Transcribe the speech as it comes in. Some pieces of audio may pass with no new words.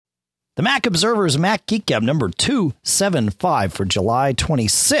The Mac Observer's Mac Geek Gab number 275 for July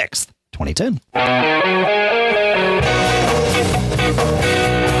 26th, 2010.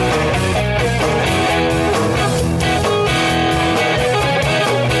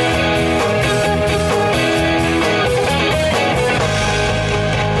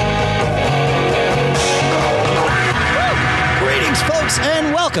 Greetings, folks,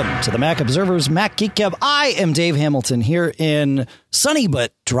 and welcome to the Mac Observer's Mac Geek Gab. I am Dave Hamilton here in sunny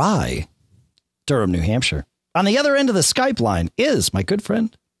but dry Durham, New Hampshire. On the other end of the Skype line is my good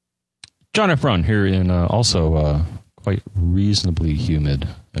friend John F. Run here in also quite reasonably humid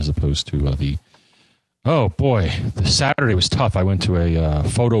as opposed to the... Oh, boy, the Saturday was tough. I went to a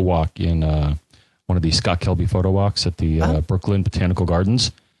photo walk in one of these Scott Kelby photo walks at the Brooklyn Botanical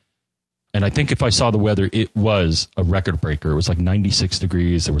Gardens. And I think if I saw the weather, it was a record breaker. It was like 96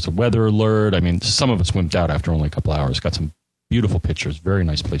 degrees. There was a weather alert. I mean, some of us wimped out after only a couple hours. Got some beautiful pictures. Very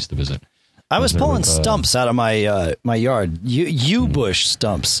nice place to visit. I was pulling stumps out of my my yard, yew bush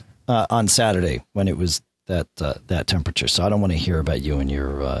stumps on Saturday when it was that temperature. So I don't want to hear about you and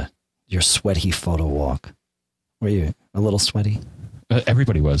your sweaty photo walk. Were you a little sweaty?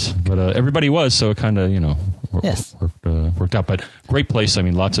 Everybody was, but everybody was. So it kind of worked out. But great place. I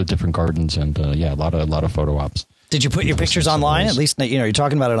mean, lots of different gardens and a lot of photo ops. Did you put your pictures online? At least you're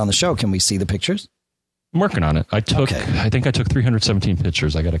talking about it on the show. Can we see the pictures? I'm working on it. I think I took 317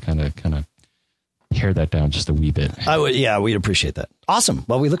 pictures. I got to kind of pare that down just a wee bit. We'd appreciate that. Awesome.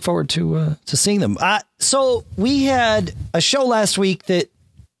 Well, we look forward to seeing them. So we had a show last week that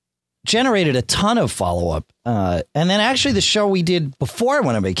generated a ton of follow-up. And then actually the show we did before I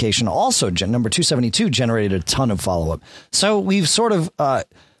went on vacation, also number 272, generated a ton of follow-up. So we've sort of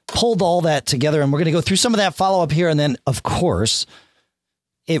pulled all that together, and we're going to go through some of that follow-up here. And then, of course,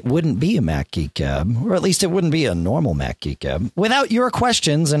 it wouldn't be a Mac Geek Gab, or at least it wouldn't be a normal Mac Geek Gab, without your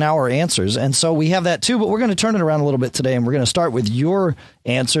questions and our answers. And so we have that too, but we're going to turn it around a little bit today, and we're going to start with your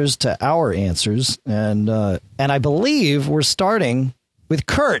answers to our answers. And I believe we're starting with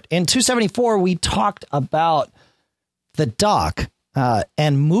Kurt. In 274, we talked about the dock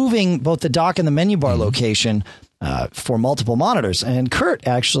and moving both the dock and the menu bar location for multiple monitors. And Kurt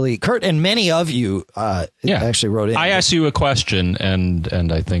and many of you actually wrote in. I asked you a question,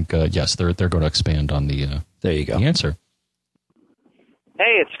 and I think, yes, they're going to expand on the there you go. The answer.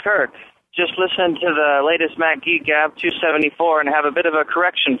 Hey, it's Kurt. Just listened to the latest Mac Geek Gab 274 and have a bit of a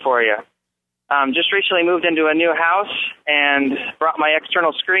correction for you. Just recently moved into a new house and brought my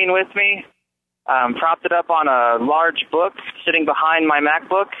external screen with me, propped it up on a large book sitting behind my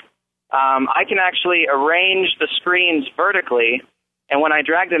MacBook. I can actually arrange the screens vertically, and when I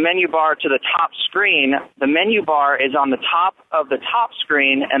drag the menu bar to the top screen, the menu bar is on the top of the top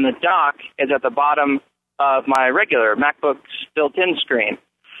screen, and the dock is at the bottom of my regular MacBook's built-in screen.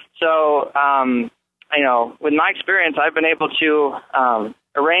 So, with my experience, I've been able to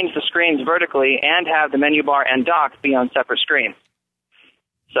arrange the screens vertically and have the menu bar and dock be on separate screens.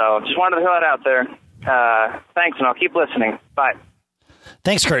 So, just wanted to throw that out there. Thanks, and I'll keep listening. Bye.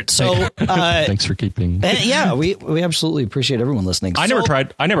 Thanks, Kurt. So thanks for keeping. And we absolutely appreciate everyone listening. I never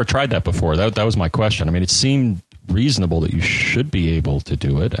tried that before. That was my question. I mean, it seemed reasonable that you should be able to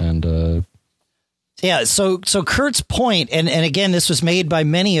do it, and So Kurt's point, and again, this was made by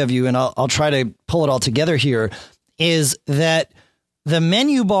many of you, and I'll try to pull it all together here, is that the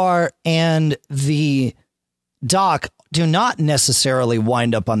menu bar and the dock do not necessarily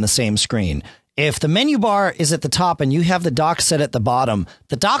wind up on the same screen. If the menu bar is at the top and you have the dock set at the bottom,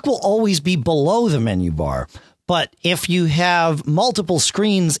 the dock will always be below the menu bar. But if you have multiple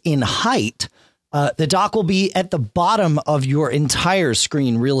screens in height, the dock will be at the bottom of your entire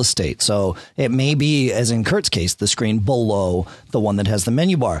screen real estate. So it may be, as in Kurt's case, the screen below the one that has the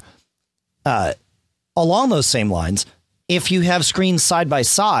menu bar. Along those same lines, if you have screens side by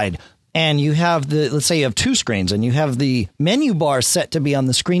side, and you have let's say you have two screens and you have the menu bar set to be on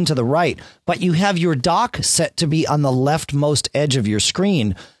the screen to the right, but you have your dock set to be on the leftmost edge of your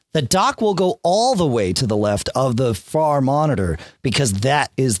screen, the dock will go all the way to the left of the far monitor because that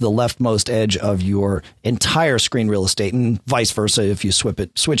is the leftmost edge of your entire screen real estate, and vice versa if you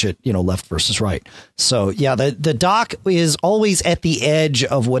switch it, left versus right. So yeah, the dock is always at the edge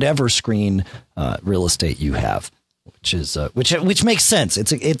of whatever screen real estate you have. Which makes sense.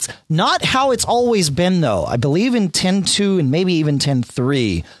 It's not how it's always been, though. I believe in 10.2 and maybe even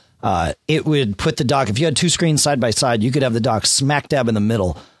 10.3, it would put the dock, if you had two screens side by side, you could have the dock smack dab in the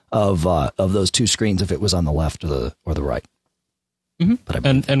middle of those two screens if it was on the left or the right. Mm-hmm. But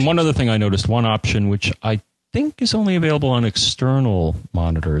and one other thing I noticed, one option which I think is only available on external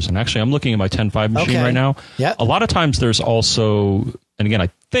monitors, and actually I'm looking at my 10.5 machine right now. Yeah. A lot of times there's also, and again I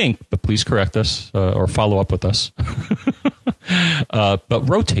think, but please correct us or follow up with us. But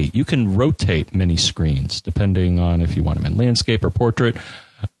rotate. You can rotate many screens depending on if you want them in landscape or portrait.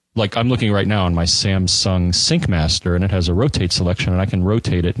 Like I'm looking right now on my Samsung SyncMaster, and it has a rotate selection, and I can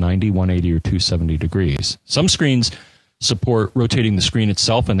rotate it 90, 180, or 270 degrees. Some screens support rotating the screen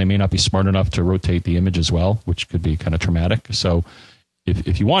itself, and they may not be smart enough to rotate the image as well, which could be kind of traumatic. So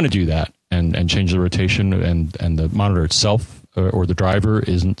if you want to do that and change the rotation and the monitor itself or the driver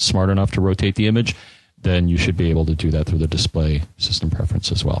isn't smart enough to rotate the image, then you should be able to do that through the display system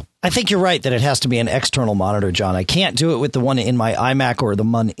preference as well. I think you're right that it has to be an external monitor, John. I can't do it with the one in my iMac or the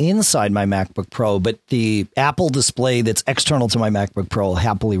one inside my MacBook Pro, but the Apple display that's external to my MacBook Pro will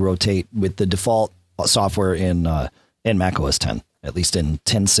happily rotate with the default software in Mac OS X, at least in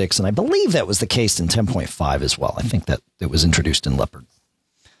 10.6. And I believe that was the case in 10.5 as well. I think that it was introduced in Leopard.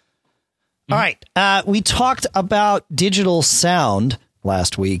 All right. We talked about digital sound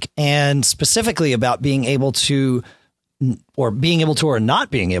last week, and specifically about being able to or not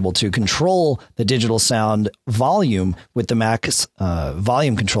being able to control the digital sound volume with the Mac's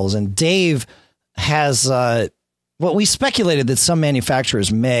volume controls. And Dave has we speculated that some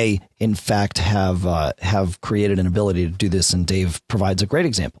manufacturers may in fact have created an ability to do this, and Dave provides a great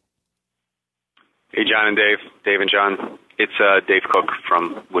example. Hey, John and Dave and John. It's Dave Cook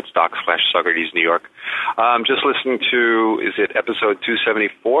from Woodstock/Socrates, New York. Just listening to, is it episode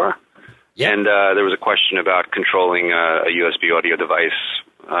 274? Yep. And there was a question about controlling a USB audio device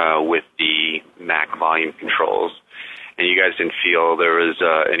with the Mac volume controls. And you guys didn't feel there was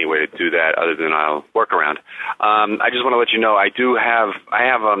any way to do that other than a workaround. I just want to let you know I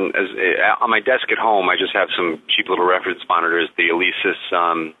have on my desk at home, I just have some cheap little reference monitors, the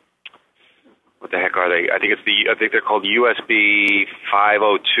Alesis. What the heck are they? I think they're called USB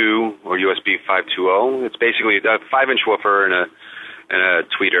 502 or USB 520. It's basically a 5-inch woofer and a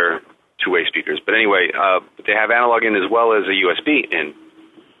tweeter, two-way speakers. But anyway, they have analog in as well as a USB in.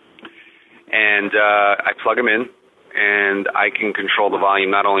 And I plug them in, and I can control the volume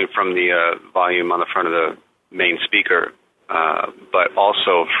not only from the volume on the front of the main speaker, but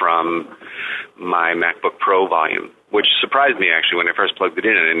also from my MacBook Pro volume, which surprised me, actually, when I first plugged it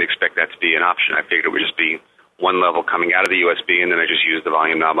in. I didn't expect that to be an option. I figured it would just be one level coming out of the USB, and then I just use the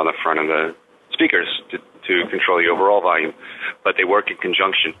volume knob on the front of the speakers to control the overall volume. But they work in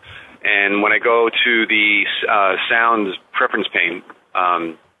conjunction. And when I go to the sound preference pane,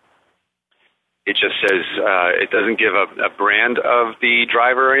 it just says, it doesn't give a brand of the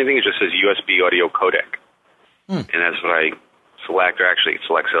driver or anything. It just says USB audio codec. And that's what I select, or actually it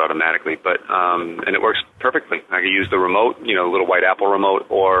selects it automatically, but and it works perfectly. I can use the remote, little white Apple remote,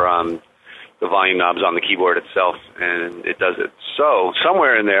 or the volume knobs on the keyboard itself, and it does it. So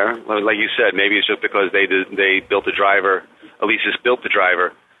somewhere in there, like you said, maybe it's just because they built a driver, Alesis built the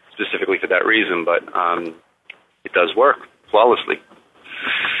driver specifically for that reason, but it does work flawlessly.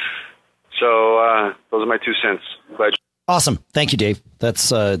 So those are my 2 cents. Glad. Awesome. Thank you, Dave.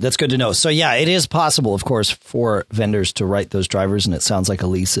 That's good to know. So, yeah, it is possible, of course, for vendors to write those drivers, and it sounds like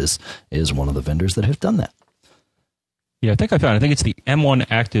Alesis is one of the vendors that have done that. Yeah, I think it's the M1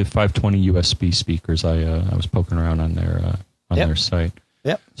 Active 520 USB speakers. I was poking around on their site.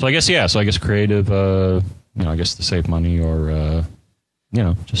 Yep. So I guess Creative, I guess to save money or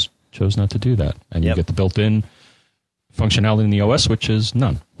just chose not to do that, and you get the built-in functionality in the OS, which is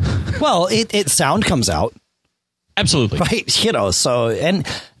none. Well, it sound comes out. Absolutely. Right. So,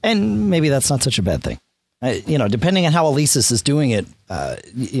 and maybe that's not such a bad thing. Depending on how Alesis is doing it,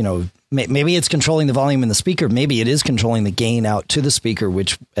 maybe it's controlling the volume in the speaker. Maybe it is controlling the gain out to the speaker,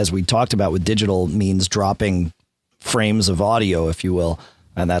 which, as we talked about with digital, means dropping frames of audio, if you will.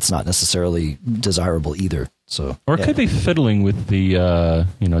 And that's not necessarily desirable either. So, or it could be fiddling with the,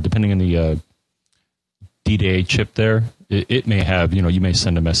 depending on the DDA chip there. It may have, you may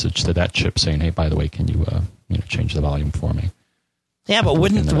send a message to that chip saying, hey, by the way, can you, change the volume for me? Yeah, but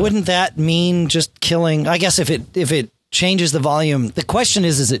wouldn't that mean just killing? I guess if it changes the volume, the question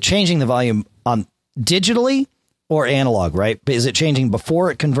is it changing the volume on digitally or analog, right? Is it changing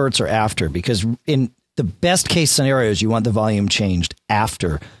before it converts or after? Because in the best case scenarios, you want the volume changed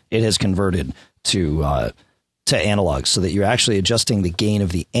after it has converted to analog, so that you're actually adjusting the gain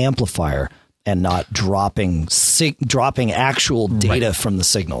of the amplifier and not dropping actual data from the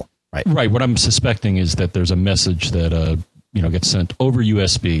signal. Right. What I'm suspecting is that there's a message that gets sent over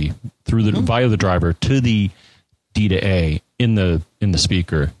USB through via the driver to the D to A in the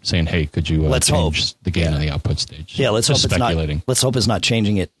speaker, saying, "Hey, could you change the gain on the output stage?" Yeah, let's hope it's not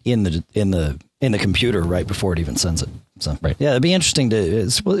changing it in the computer right before it even sends it. So, right. Yeah, it'd be interesting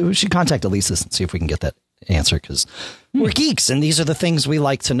we should contact Alesis and see if we can get that answer because we're geeks and these are the things we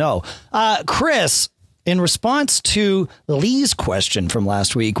like to know. Chris, in response to Lee's question from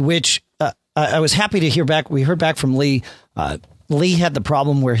last week, which I was happy to hear back. We heard back from Lee. Lee had the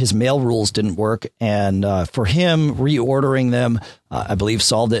problem where his mail rules didn't work. And for him, reordering them, I believe,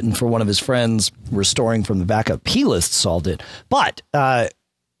 solved it. And for one of his friends, restoring from the backup P list solved it. But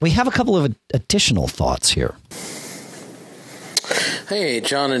we have a couple of additional thoughts here. Hey,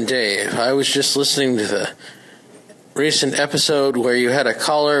 John and Dave. I was just listening to the recent episode where you had a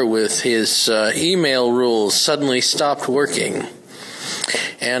caller with his email rules suddenly stopped working.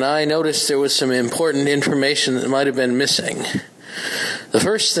 And I noticed there was some important information that might have been missing. The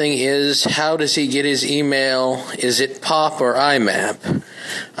first thing is, how does he get his email? Is it POP or IMAP?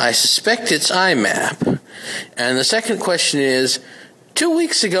 I suspect it's IMAP. And the second question is, 2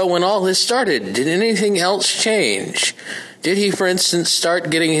 weeks ago when all this started, did anything else change? Did he, for instance, start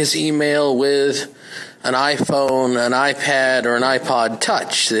getting his email with an iPhone, an iPad, or an iPod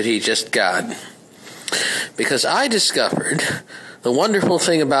Touch that he just got? Because I discovered the wonderful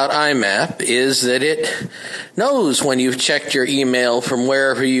thing about IMAP is that it knows when you've checked your email from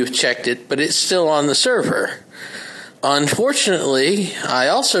wherever you've checked it, but it's still on the server. Unfortunately, I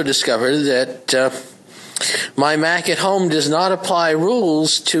also discovered that my Mac at home does not apply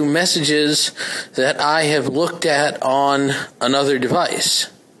rules to messages that I have looked at on another device.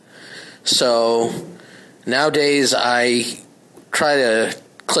 So nowadays I try to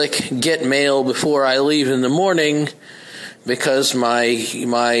click Get Mail before I leave in the morning because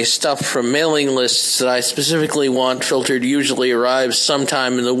my stuff from mailing lists that I specifically want filtered usually arrives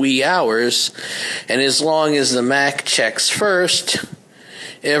sometime in the wee hours. And as long as the Mac checks first,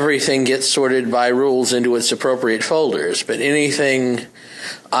 everything gets sorted by rules into its appropriate folders. But anything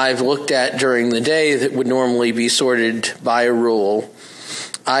I've looked at during the day that would normally be sorted by a rule,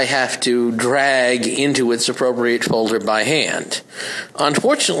 I have to drag into its appropriate folder by hand.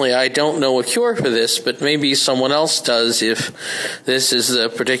 Unfortunately, I don't know a cure for this, but maybe someone else does if this is the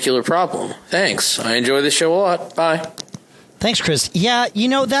particular problem. Thanks. I enjoy the show a lot. Bye. Thanks, Chris. Yeah,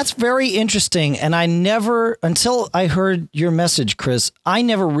 that's very interesting. And I never, until I heard your message, Chris, I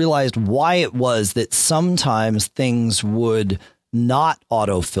never realized why it was that sometimes things would not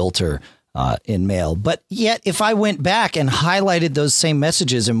auto-filter in mail. But yet, if I went back and highlighted those same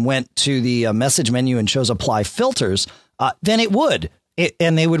messages and went to the message menu and chose apply filters, then it would,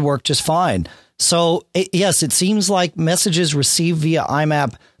 and they would work just fine. So, yes, it seems like messages received via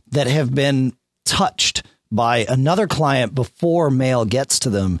IMAP that have been touched by another client before mail gets to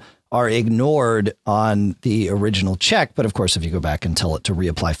them are ignored on the original check. But of course, if you go back and tell it to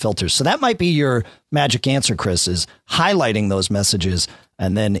reapply filters. So that might be your magic answer, Chris, is highlighting those messages.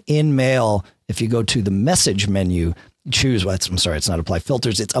 And then in mail, if you go to the message menu, choose it's not apply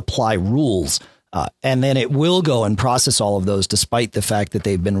filters, it's apply rules. And then it will go and process all of those despite the fact that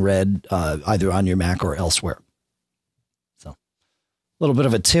they've been read either on your Mac or elsewhere. So a little bit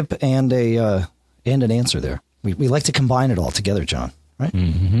of a tip and an answer there. We like to combine it all together, John, right?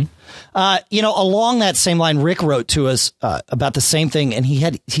 Mm-hmm. Along that same line, Rick wrote to us about the same thing, and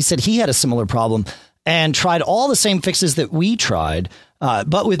he said he had a similar problem and tried all the same fixes that we tried,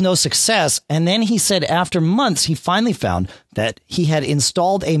 but with no success. And then he said after months, he finally found that he had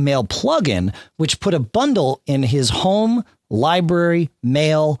installed a mail plugin, which put a bundle in his home library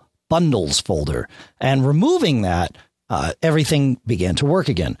mail bundles folder, and removing that, everything began to work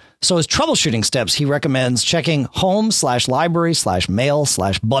again. So as troubleshooting steps, he recommends checking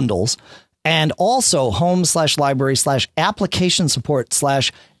home/library/mail/bundles and also home/library/application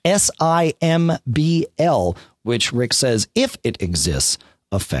support/SIMBL, which Rick says, if it exists,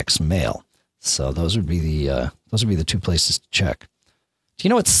 affects mail. So those would be the 2 places to check. Do you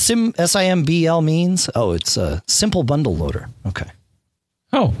know what SIMBL means? Oh, it's a simple bundle loader. Okay.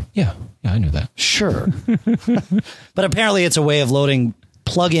 Oh, yeah. Yeah, I knew that. Sure. But apparently it's a way of loading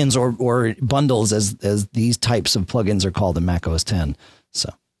plugins or bundles as these types of plugins are called in Mac OS X.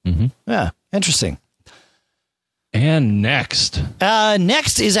 So, yeah, interesting. And next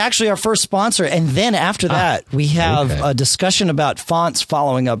is actually our first sponsor. And then after that, we have a discussion about fonts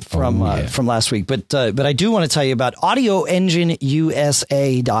following up from last week. But I do want to tell you about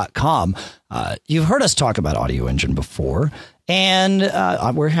AudioEngineUSA.com. You've heard us talk about Audio Engine before, and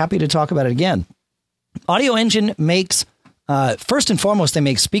we're happy to talk about it again. Audio Engine makes, first and foremost, they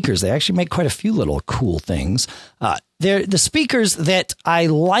make speakers. They actually make quite a few little cool things. They're the speakers that I'd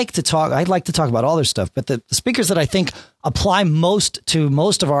like to talk about all their stuff, but the speakers that I think apply most to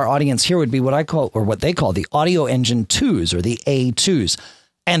most of our audience here would be what they call the Audio Engine 2s or the A2s.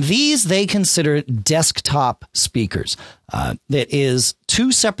 And these they consider desktop speakers. That is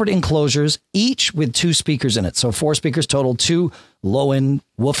 2 separate enclosures, each with 2 speakers in it. So 4 speakers total, 2 low-end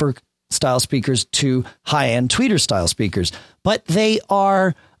woofer style speakers, 2 high-end tweeter style speakers. But they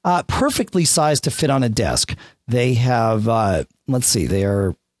are perfectly sized to fit on a desk. They have, they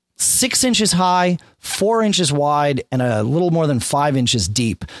are 6 inches high, 4 inches wide, and a little more than 5 inches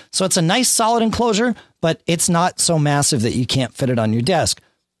deep. So it's a nice solid enclosure, but it's not so massive that you can't fit it on your desk.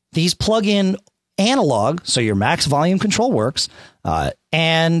 These plug in analog, so your max volume control works,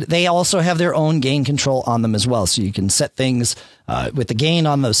 and they also have their own gain control on them as well. So you can set things with the gain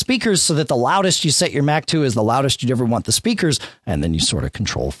on the speakers so that the loudest you set your Mac to is the loudest you'd ever want the speakers, and then you sort of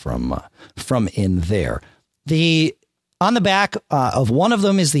control from in there. On the back of one of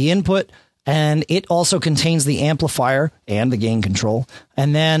them is the input, and it also contains the amplifier and the gain control.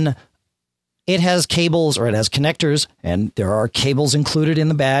 And then it has cables, or it has connectors, and there are cables included in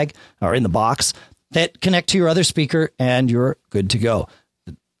the bag or in the box that connect to your other speaker, and you're good to go.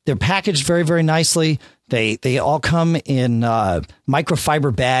 They're packaged very, very nicely. They all come in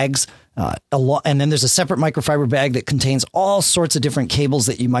microfiber bags. And then there's a separate microfiber bag that contains all sorts of different cables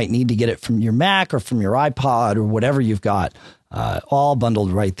that you might need to get it from your Mac or from your iPod or whatever you've got, all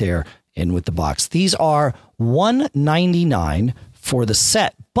bundled right there in with the box. These are $199 for the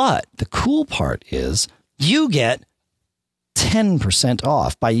set, but the cool part is you get 10%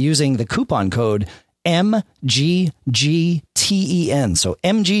 off by using the coupon code MGGTEN. So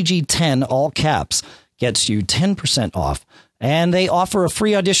MGG10, all caps, gets you 10% off. And they offer a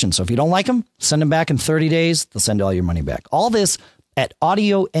free audition. So if you don't like them, send them back in 30 days. They'll send all your money back. All this at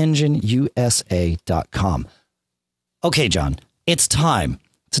audioengineusa.com. Okay, John, it's time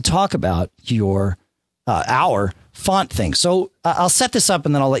to talk about our font thing. So I'll set this up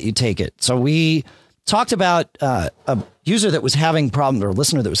and then I'll let you take it. So we talked about a user that was having problems, or a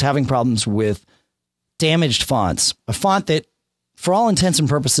listener that was having problems with damaged fonts, a font that for all intents and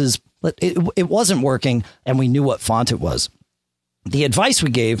purposes, it wasn't working, and we knew what font it was. The advice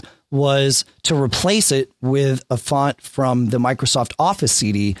we gave was to replace it with a font from the Microsoft Office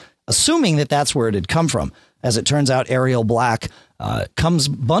CD, assuming that that's where it had come from. As it turns out, Arial Black comes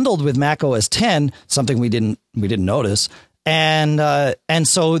bundled with Mac OS X, something we didn't notice, and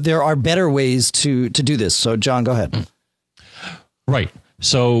so there are better ways to do this. So, John, go ahead. Right.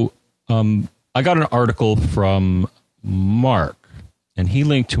 So I got an article from Mark, and he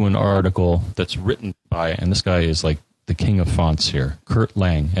linked to an article that's written by, and this guy is like the king of fonts here, Kurt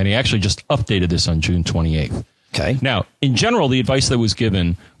Lang, and he actually just updated this on June 28th. Okay. Now, in general, the advice that was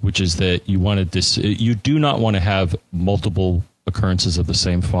given, which is that you do not want to have multiple occurrences of the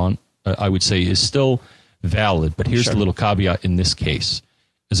same font, I would say is still valid. But here's the little caveat in this case.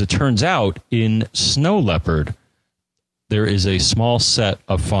 As it turns out, in Snow Leopard, there is a small set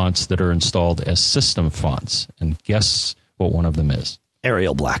of fonts that are installed as system fonts. And guess what one of them is?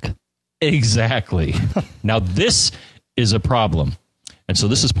 Arial Black. Exactly. Now, this is a problem. And so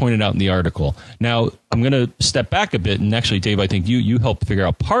this is pointed out in the article. Now, I'm going to step back a bit. And actually, Dave, I think you helped figure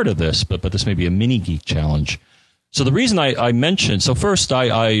out part of this, but this may be a mini geek challenge. So the reason I mentioned, so first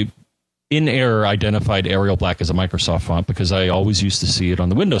I in error identified Arial Black as a Microsoft font because I always used to see it on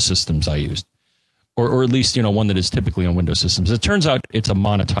the Windows systems I used. Or at least, one that is typically on Windows systems. It turns out it's a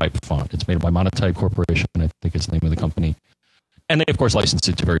Monotype font. It's made by Monotype Corporation, I think it's the name of the company. And they, of course, license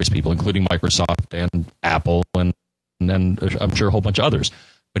it to various people, including Microsoft and Apple and I'm sure a whole bunch of others.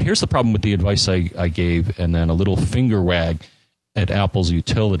 But here's the problem with the advice I gave, and then a little finger wag at Apple's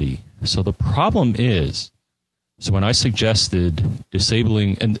utility. So the problem is, so when I suggested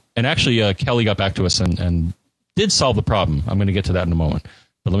disabling, and actually Kelly got back to us and did solve the problem. I'm going to get to that in a moment,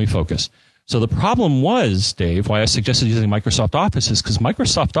 but let me focus. So the problem was, Dave, why I suggested using Microsoft Office is because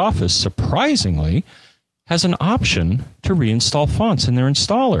Microsoft Office, surprisingly, has an option to reinstall fonts in their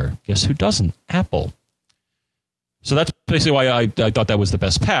installer. Guess who doesn't? Apple. So that's basically why I thought that was the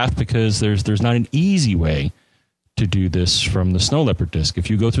best path, because there's not an easy way to do this from the Snow Leopard disk. If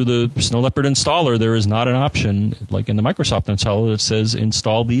you go through the Snow Leopard installer, there is not an option like in the Microsoft installer that says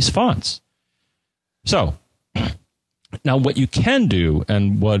install these fonts. So now what you can do,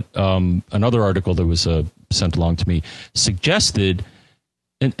 and what another article that was sent along to me suggested,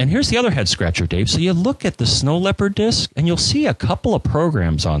 and here's the other head scratcher, Dave. So you look at the Snow Leopard disk, and you'll see a couple of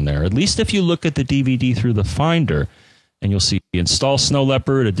programs on there, at least if you look at the DVD through the Finder, and you'll see install Snow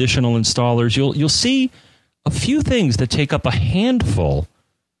Leopard, additional installers. You'll see a few things that take up a handful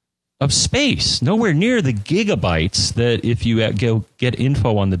of space, nowhere near the gigabytes that if you get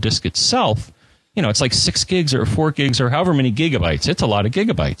info on the disk itself, it's like 6 gigs or 4 gigs or however many gigabytes. It's a lot of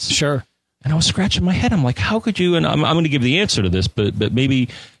gigabytes. Sure. And I was scratching my head. I'm like, how could you? And I'm going to give the answer to this, but maybe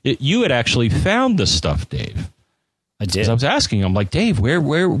you had actually found this stuff, Dave. I did. I was asking, I'm like, Dave,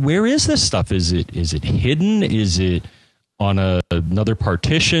 where is this stuff? Is it hidden? Is it on another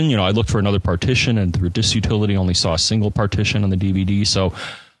partition? I looked for another partition, and through this utility, only saw a single partition on the DVD. So,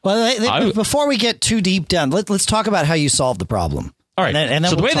 well, before we get too deep down, let's talk about how you solved the problem. All right. And then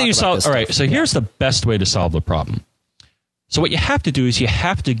so the way that you solve. All right. So here's the best way to solve the problem. So what you have to do is you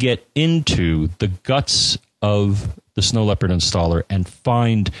have to get into the guts of the Snow Leopard installer and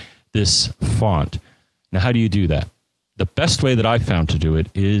find this font. Now, how do you do that? The best way that I found to do it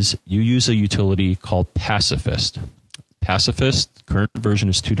is you use a utility called Pacifist. Pacifist, current version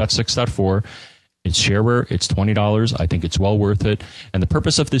is 2.6.4. It's shareware. It's $20. I think it's well worth it. And the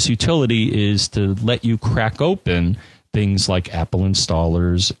purpose of this utility is to let you crack open things like Apple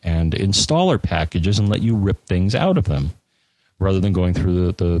installers and installer packages and let you rip things out of them, rather than going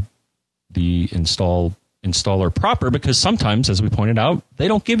through the installer proper, because sometimes, as we pointed out, they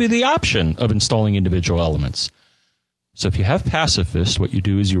don't give you the option of installing individual elements. So if you have Pacifist, what you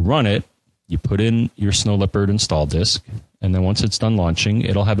do is you run it, you put in your Snow Leopard install disk, and then once it's done launching,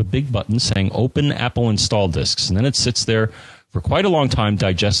 it'll have a big button saying Open Apple Install Disks. And then it sits there for quite a long time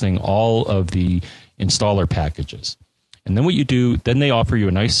digesting all of the installer packages. And then what you do, then they offer you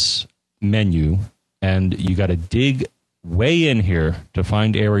a nice menu, and you got to dig way in here to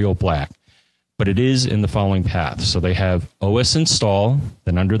find Arial Black, but it is in the following path. So they have OS install,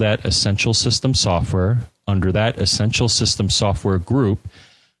 then under that Essential System Software, under that Essential System Software group,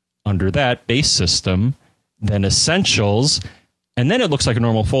 under that Base System, then Essentials, and then it looks like a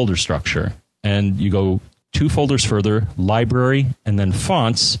normal folder structure. And you go 2 folders further, Library, and then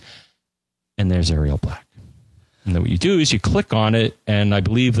Fonts, and there's Arial Black. And then what you do is you click on it, and I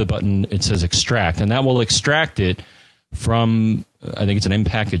believe the button, it says Extract, and that will extract it from, I think it's an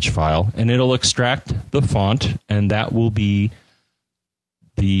M-package file, and it'll extract the font, and that will be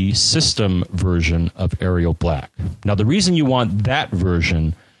the system version of Arial Black. Now, the reason you want that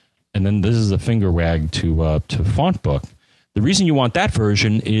version, and then this is a finger wag to FontBook, the reason you want that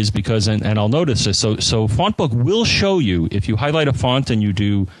version is because, and I'll notice this, so FontBook will show you, if you highlight a font and you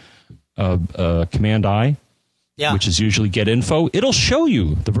do Command-I, which is usually get info, it'll show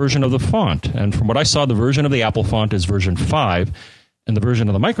you the version of the font. And from what I saw, the version of the Apple font is version 5, and the version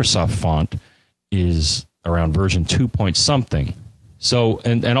of the Microsoft font is around version 2 point something. So,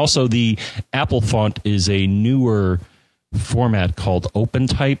 and also the Apple font is a newer format called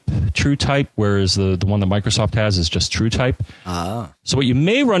OpenType, TrueType, whereas the one that Microsoft has is just TrueType. So what you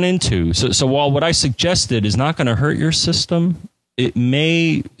may run into, so while what I suggested is not going to hurt your system, it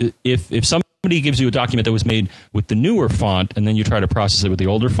may, if somebody gives you a document that was made with the newer font and then you try to process it with the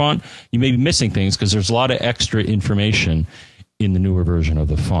older font, you may be missing things because there's a lot of extra information in the newer version of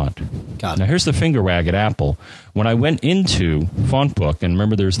the font. Got it. Now, here's the finger wag at Apple. When I went into FontBook, and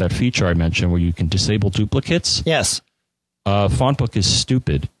remember there's that feature I mentioned where you can disable duplicates? Yes. FontBook is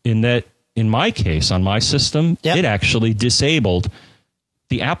stupid in that, in my case, on my system, it actually disabled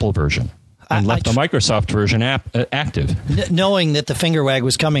the Apple version and left the Microsoft version active. Knowing that the finger wag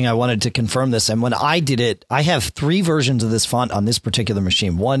was coming, I wanted to confirm this. And when I did it, I have 3 versions of this font on this particular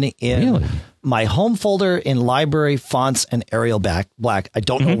machine. One in my home folder, in Library, Fonts, and Arial Black. I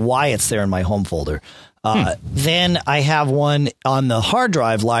don't know why it's there in my home folder. Then I have one on the hard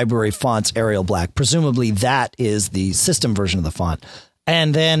drive, Library, Fonts, Arial Black. Presumably that is the system version of the font.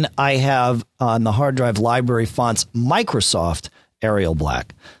 And then I have on the hard drive, Library, Fonts, Microsoft, Arial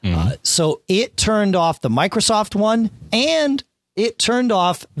Black. So it turned off the Microsoft one, and it turned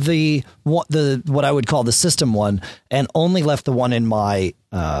off the what I would call the system one, and only left the one in my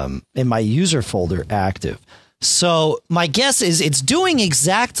user folder active. So my guess is it's doing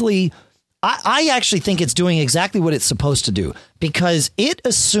exactly. I actually think it's doing exactly what it's supposed to do, because it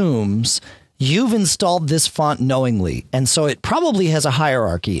assumes you've installed this font knowingly, and so it probably has a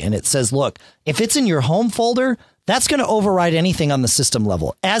hierarchy, and it says, look, if it's in your home folder, that's going to override anything on the system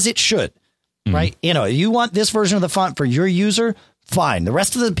level, as it should, right? You want this version of the font for your user, fine. The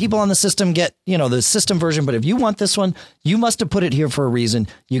rest of the people on the system get, the system version. But if you want this one, you must have put it here for a reason.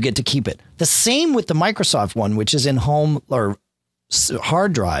 You get to keep it. The same with the Microsoft one, which is in home or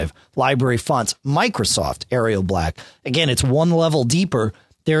hard drive, Library, Fonts, Microsoft, Arial Black. Again, it's one level deeper.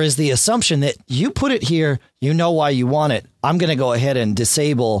 There is the assumption that you put it here, you know why you want it. I'm going to go ahead and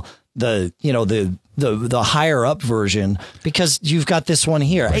disable the higher up version because you've got this one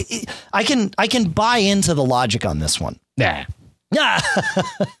here. I can buy into the logic on this one. Nah.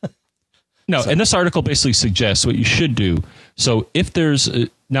 No, and this article basically suggests what you should do. So if there's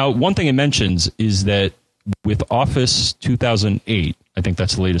now one thing it mentions is that with Office 2008, I think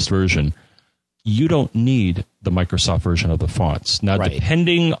that's the latest version, you don't need the Microsoft version of the fonts. Now, Right.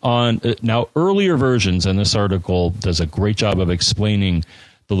 depending on now earlier versions, and this article does a great job of explaining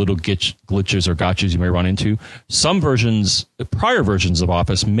the little glitches or gotchas you may run into. Some versions, prior versions of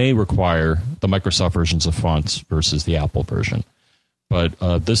Office may require the Microsoft versions of fonts versus the Apple version. But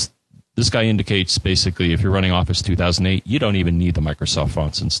this guy indicates basically if you're running Office 2008, you don't even need the Microsoft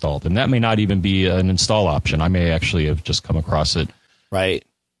fonts installed. And that may not even be an install option. I may actually have just come across it. Right.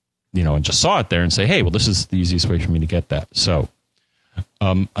 And just saw it there and say, hey, well, this is the easiest way for me to get that. So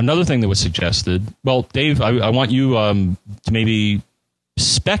another thing that was suggested, well, Dave, I want you to maybe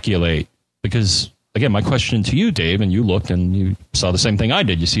speculate, because, again, my question to you, Dave, and you looked and you saw the same thing I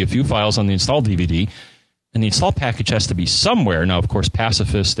did. You see a few files on the install DVD, and the install package has to be somewhere. Now, of course,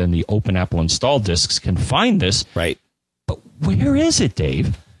 Pacifist and the Open Apple install disks can find this. Right. But where is it,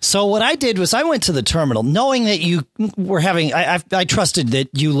 Dave? So what I did was I went to the terminal, knowing that you were having. I trusted that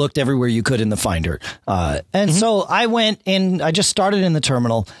you looked everywhere you could in the Finder, and so I went and I just started in the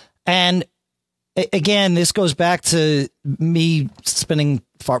terminal. And again, this goes back to me spending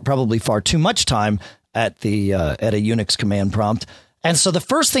probably far too much time at a Unix command prompt. And so the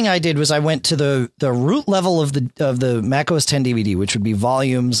first thing I did was I went to the root level of the Mac OS X DVD, which would be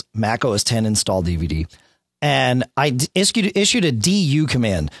volumes Mac OS X install DVD. And I issued a DU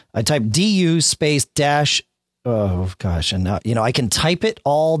command. I typed DU space dash. Oh, gosh. And now, I can type it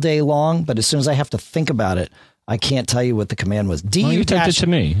all day long, but as soon as I have to think about it, I can't tell you what the command was. DU you typed it to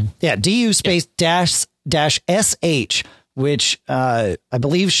me. Yeah, DU space dash SH, which I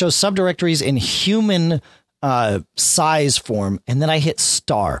believe shows subdirectories in human size form. And then I hit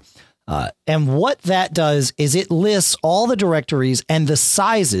star. And what that does is it lists all the directories and the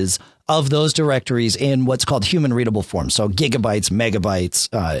sizes of those directories in what's called human readable form. So gigabytes, megabytes,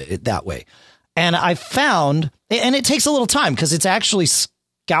 that way. And I found, and it takes a little time because it's actually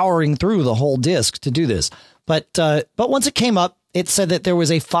scouring through the whole disk to do this. But once it came up, it said that there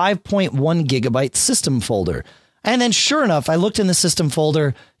was a 5.1 gigabyte system folder. And then sure enough, I looked in the system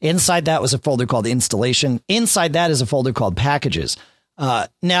folder. Inside that was a folder called installation. Inside that is a folder called packages.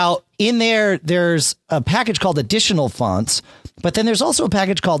 Now, in there's a package called additional fonts, but then there's also a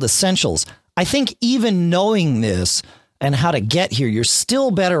package called essentials. I think even knowing this and how to get here, you're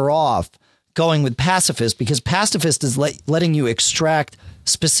still better off going with Pacifist, because Pacifist is letting you extract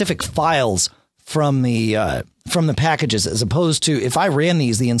specific files from the packages, as opposed to if I ran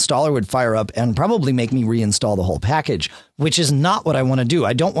these, the installer would fire up and probably make me reinstall the whole package, which is not what I want to do.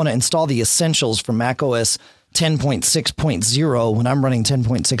 I don't want to install the essentials from macOS 10.6.0 when I'm running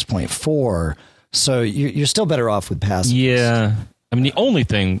 10.6.4. So you're still better off with Pacifist. Yeah. I mean, the only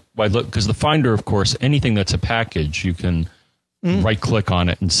thing I look, because the Finder, of course, anything that's a package, you can right click on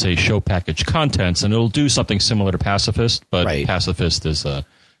it and say show package contents, and it'll do something similar to Pacifist, but Pacifist is, I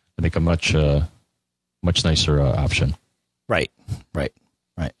think, a much nicer option. Right.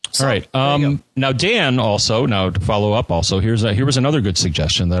 So, all right. Now, Dan, also, to follow up, also, here was another good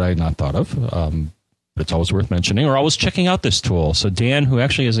suggestion that I had not thought of. But it's always worth mentioning, or always checking out this tool. So Dan, who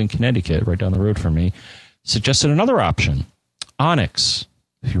actually is in Connecticut, right down the road from me, suggested another option, Onyx.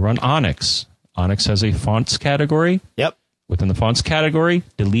 If you run Onyx has a fonts category. Yep. Within the fonts category,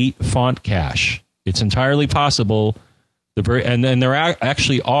 delete font cache. It's entirely possible. And then there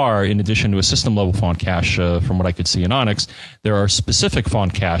actually are, in addition to a system level font cache, from what I could see in Onyx, there are specific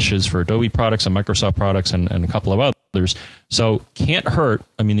font caches for Adobe products and Microsoft products and a couple of others. So can't hurt.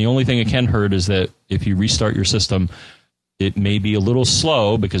 I mean, the only thing it can hurt is that if you restart your system, it may be a little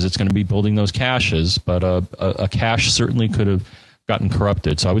slow because it's going to be building those caches, but a cache certainly could have gotten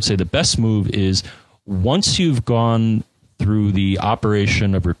corrupted. So I would say the best move is, once you've gone through the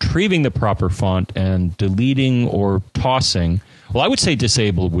operation of retrieving the proper font and deleting or tossing, well, I would say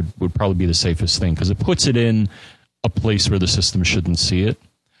disable would probably be the safest thing, because it puts it in a place where the system shouldn't see it.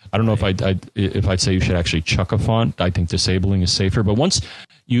 I don't know if I'd say you should actually chuck a font. I think disabling is safer. But once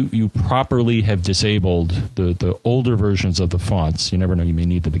you properly have disabled the older versions of the fonts, you never know, you may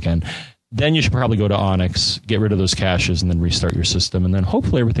need them again, then you should probably go to Onyx, get rid of those caches, and then restart your system, and then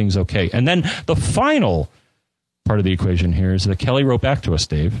hopefully everything's okay. And then the final part of the equation here is that Kelly wrote back to us,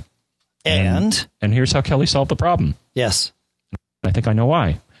 Dave. And here's how Kelly solved the problem. Yes. I think I know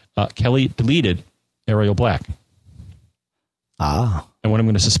why. Kelly deleted Arial Black. And what I'm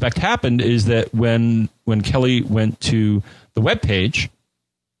going to suspect happened is that when Kelly went to the web page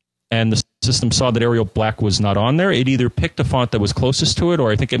and the system saw that Arial Black was not on there, it either picked a font that was closest to it,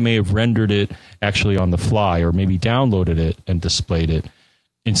 or I think it may have rendered it actually on the fly, or maybe downloaded it and displayed it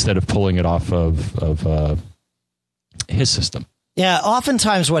instead of pulling it off of his system. Yeah,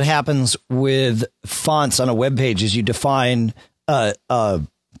 oftentimes what happens with fonts on a web page is you define a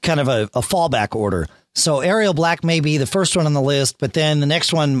kind of a fallback order. So Arial Black may be the first one on the list, but then the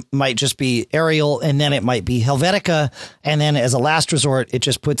next one might just be Arial, and then it might be Helvetica. And then as a last resort, it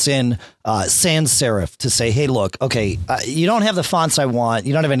just puts in sans serif to say, hey, look, okay, you don't have the fonts I want.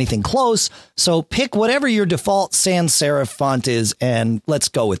 You don't have anything close. So pick whatever your default sans serif font is, and let's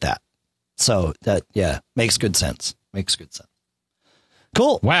go with that. So that, yeah, makes good sense. Makes good sense.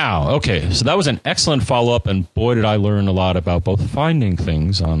 Cool. Wow. Okay. So that was an excellent follow-up, and boy, did I learn a lot about both finding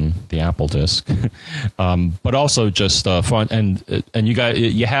things on the Apple Disc, but also just font. And you guys,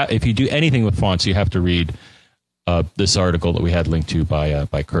 if you do anything with fonts, you have to read this article that we had linked to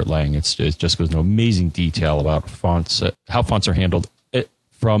by Kurt Lang. It just goes into amazing detail about fonts, how fonts are handled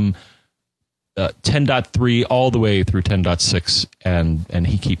from 10.3 all the way through 10.6, and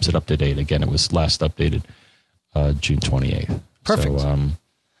he keeps it up to date. Again, it was last updated June 28th. Perfect. So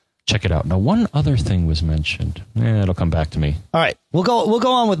check it out. Now, one other thing was mentioned. It'll come back to me. All right, we'll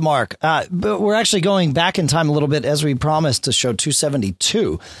go on with Mark. But we're actually going back in time a little bit, as we promised, to show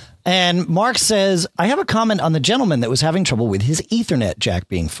 272. And Mark says, I have a comment on the gentleman that was having trouble with his Ethernet jack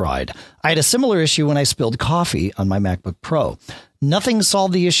being fried. I had a similar issue when I spilled coffee on my MacBook Pro. Nothing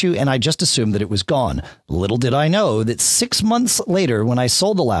solved the issue, and I just assumed that it was gone. Little did I know that 6 months later, when I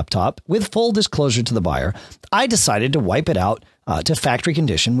sold the laptop, with full disclosure to the buyer, I decided to wipe it out to factory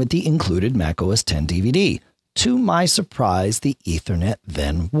condition with the included macOS 10 DVD. To my surprise, the Ethernet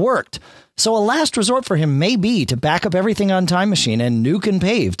then worked. So a last resort for him may be to back up everything on Time Machine and nuke and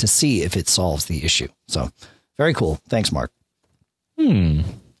pave to see if it solves the issue. So very cool. Thanks, Mark. And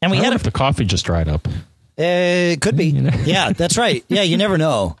we had if the coffee just dried up. It could be. Yeah, that's right. Yeah, you never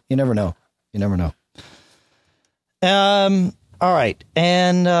know. You never know. All right.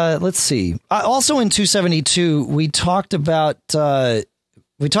 And let's see. Also in 272, we talked about software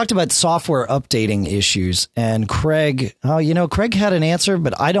updating issues, and Craig had an answer,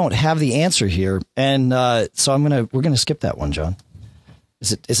 but I don't have the answer here. And so we're going to skip that one, John.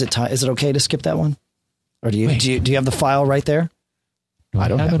 Is it okay to skip that one? Or do you have the file right there? I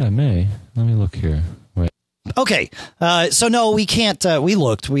don't have it. I may. Let me look here. Wait. Okay. So no, we can't. We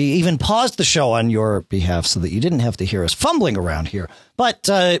looked. We even paused the show on your behalf so that you didn't have to hear us fumbling around here. But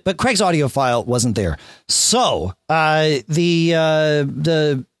Craig's audio file wasn't there. So the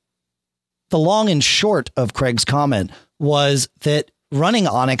long and short of Craig's comment was that running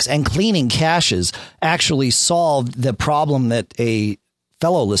Onyx and cleaning caches actually solved the problem that a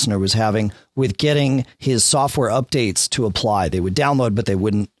fellow listener was having with getting his software updates to apply. They would download, but they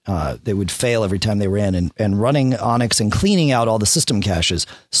wouldn't. They would fail every time they ran. And running Onyx and cleaning out all the system caches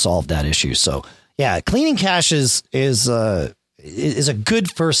solved that issue. So yeah, cleaning caches is a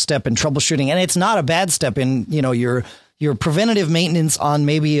good first step in troubleshooting, and it's not a bad step in your preventative maintenance on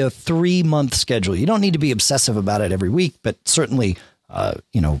maybe a 3-month schedule. You don't need to be obsessive about it every week, but certainly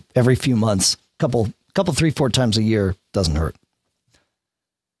every few months, couple 3-4 times a year doesn't hurt.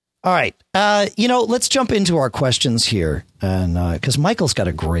 All right. Let's jump into our questions here. And because Michael's got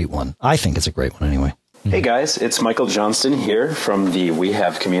a great one. I think it's a great one anyway. Hey, guys. It's Michael Johnston here from the We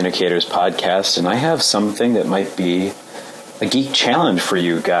Have Communicators podcast. And I have something that might be a geek challenge for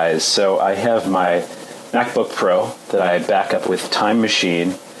you guys. So I have my MacBook Pro that I back up with Time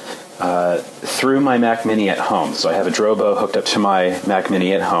Machine through my Mac Mini at home. So I have a Drobo hooked up to my Mac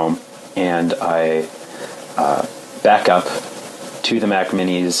Mini at home. And I back up to the Mac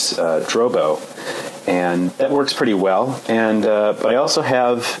Mini's Drobo, and that works pretty well. And but I also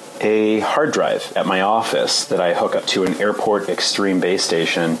have a hard drive at my office that I hook up to an Airport Extreme base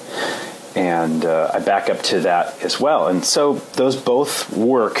station, and I back up to that as well. And so those both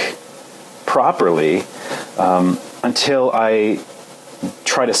work properly until I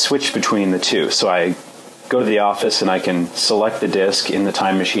try to switch between the two. So I go to the office and I can select the disk in the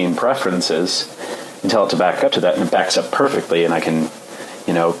Time Machine preferences and tell it to back up to that, and it backs up perfectly, and I can,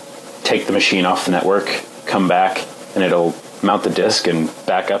 take the machine off the network, come back, and it'll mount the disk and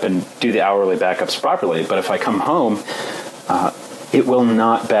back up and do the hourly backups properly. But if I come home, it will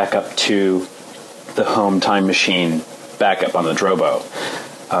not back up to the home Time Machine backup on the Drobo.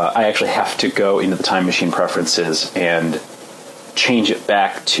 I actually have to go into the Time Machine preferences and change it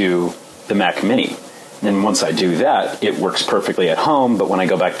back to the Mac Mini. And once I do that, it works perfectly at home, but when I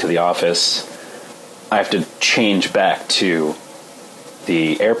go back to the office, I have to change back to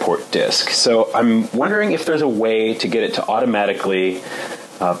the Airport disk. So I'm wondering if there's a way to get it to automatically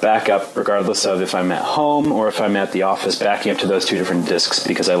back up regardless of if I'm at home or if I'm at the office, backing up to those two different disks,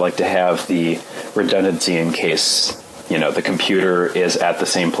 because I like to have the redundancy in case, the computer is at the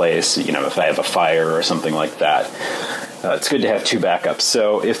same place, if I have a fire or something like that. it's good to have 2 backups.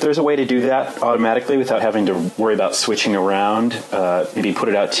 So if there's a way to do that automatically without having to worry about switching around, maybe put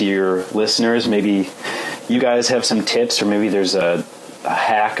it out to your listeners. Maybe you guys have some tips, or maybe there's a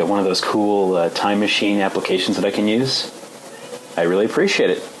hack of one of those cool time machine applications that I can use. I really appreciate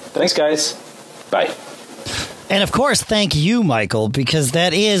it. Thanks, guys. Bye. And of course, thank you, Michael, because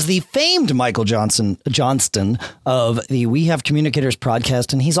that is the famed Michael Johnston of the We Have Communicators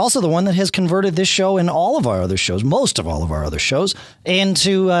podcast. And he's also the one that has converted this show and all of our other shows, most of all of our other shows,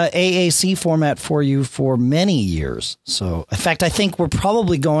 into AAC format for you for many years. So, in fact, I think we're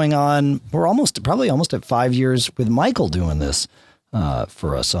probably probably almost at 5 years with Michael doing this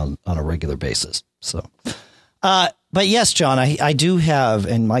for us on a regular basis. So, but yes, John, I do have,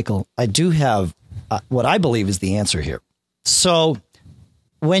 and Michael, I do have what I believe is the answer here. So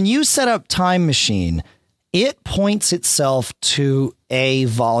when you set up Time Machine, it points itself to a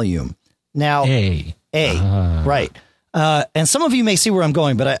volume. Now, right. And some of you may see where I'm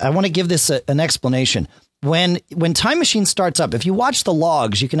going, but I want to give this an explanation. When Time Machine starts up, if you watch the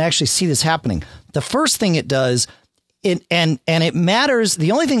logs, you can actually see this happening. The first thing it does, and it matters.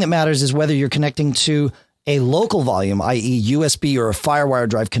 The only thing that matters is whether you're connecting to a local volume, i.e. USB or a FireWire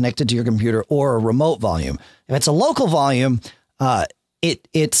drive connected to your computer, or a remote volume. If it's a local volume,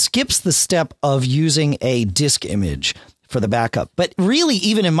 it skips the step of using a disk image for the backup. But really,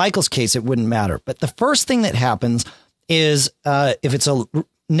 even in Michael's case, it wouldn't matter. But the first thing that happens is if it's a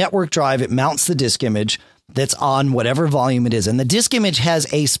network drive, it mounts the disk image that's on whatever volume it is. And the disk image has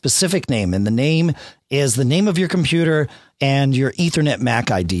a specific name, and the name is the name of your computer and your Ethernet MAC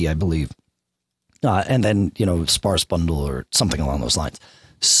ID, I believe. And then, sparse bundle or something along those lines.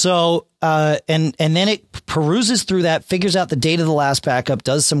 So, and then it peruses through that, figures out the date of the last backup,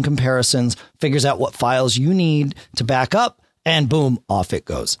 does some comparisons, figures out what files you need to back up, and boom, off it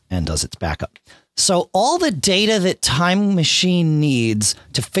goes and does its backup. So all the data that Time Machine needs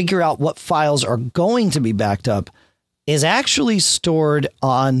to figure out what files are going to be backed up is actually stored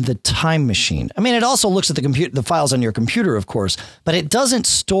on the Time Machine. I mean, it also looks at the files on your computer, of course, but it doesn't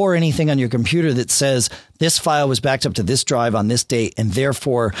store anything on your computer that says this file was backed up to this drive on this date, and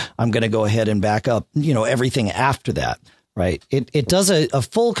therefore I'm going to go ahead and back up, everything after that, right? It does a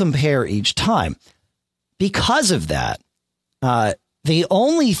full compare each time. Because of that, the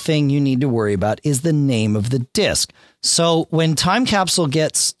only thing you need to worry about is the name of the disk. So when Time Capsule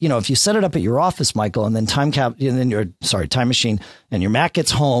gets, if you set it up at your office, Michael, and then Time Machine, and your Mac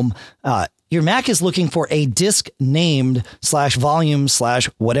gets home, your Mac is looking for a disk named /volume/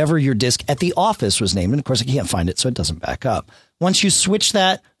 whatever your disk at the office was named. And of course, it can't find it, so it doesn't back up. Once you switch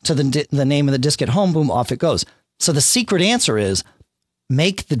that to the name of the disk at home, boom, off it goes. So the secret answer is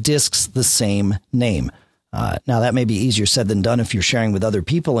make the disks the same name. Now, that may be easier said than done if you're sharing with other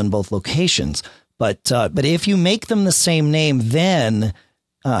people in both locations. But if you make them the same name, then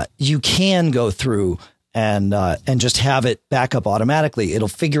you can go through and just have it back up automatically. It'll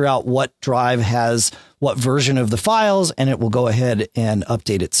figure out what drive has what version of the files, and it will go ahead and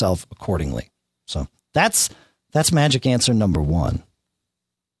update itself accordingly. So that's magic answer number 1.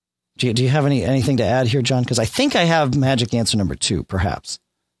 Do you have anything to add here, John? Because I think I have magic answer number 2, perhaps.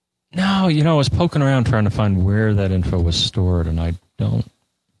 No, I was poking around trying to find where that info was stored, and I don't.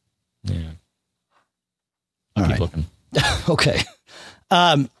 Yeah. I'll keep looking. Okay.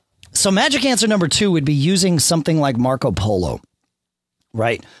 So magic answer number 2 would be using something like Marco Polo,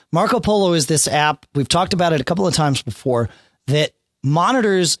 right? Marco Polo is this app. We've talked about it a couple of times before that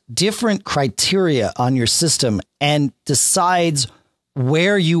monitors different criteria on your system and decides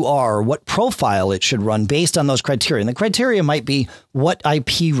where you are, what profile it should run based on those criteria. And the criteria might be, what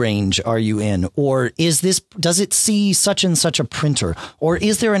IP range are you in? Or does it see such and such a printer? Or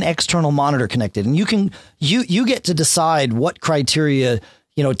is there an external monitor connected? And you get to decide what criteria,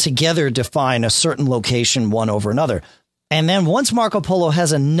 together define a certain location one over another. And then once Marco Polo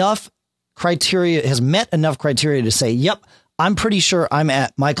has met enough criteria to say, yep, I'm pretty sure I'm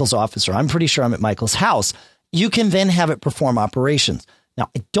at Michael's office, or I'm pretty sure I'm at Michael's house, you can then have it perform operations. Now,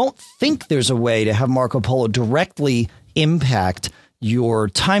 I don't think there's a way to have Marco Polo directly impact your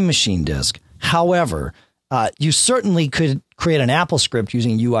Time Machine disk. However, you certainly could create an Apple script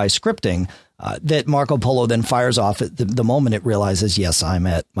using UI scripting that Marco Polo then fires off at the moment it realizes, yes, I'm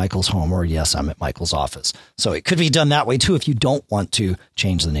at Michael's home, or yes, I'm at Michael's office. So it could be done that way, too, if you don't want to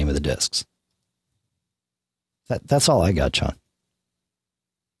change the name of the disks. That's all I got, John.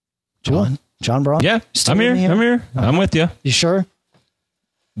 John Braun? Yeah, I'm here. I'm with you. You sure?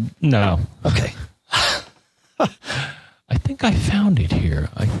 No. Okay. I think I found it here.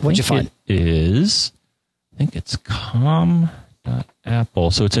 What'd you find? I think it's com.apple.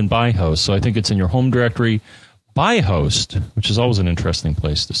 So it's in BIOS. So I think it's in your home directory by host, which is always an interesting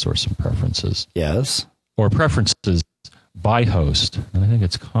place to store some preferences. Yes. Or preferences by host. And I think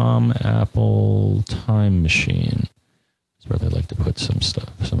it's Apple Time Machine. That's where they like to put some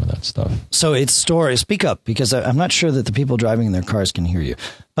of that stuff. So it's stored. Speak up, because I'm not sure that the people driving in their cars can hear you.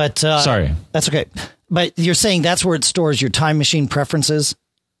 But sorry. That's okay. But you're saying that's where it stores your Time Machine preferences?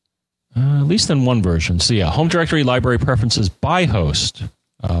 At least in one version. So yeah, home directory library preferences by host.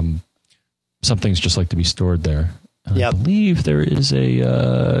 Some things just like to be stored there. And I believe there is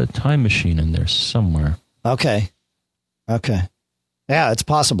a Time Machine in there somewhere. Okay. Yeah, it's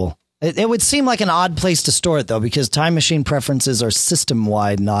possible. It would seem like an odd place to store it, though, because Time Machine preferences are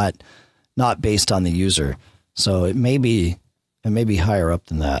system-wide, not based on the user. So it may be higher up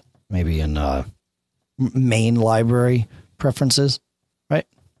than that. Maybe in main library preferences, right?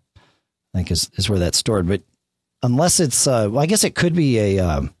 I think is where that's stored. But unless it's, I guess it could be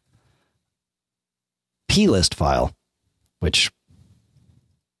a plist file, which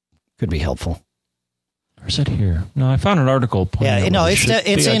could be helpful. Or is it here? No, I found an article. Yeah, no, it's in.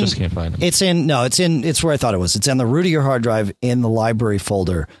 I just can't find it. It's where I thought it was. It's on the root of your hard drive in the library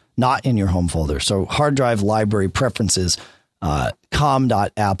folder, not in your home folder. So hard drive library preferences,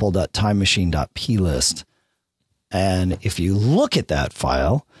 com.apple.timemachine.plist. And if you look at that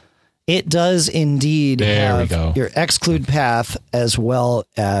file, it does indeed have your exclude path as well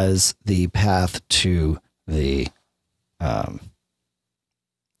as the path to the.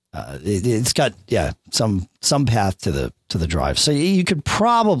 It's got some path to the drive, so you could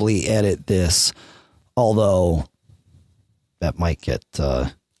probably edit this, although that might get.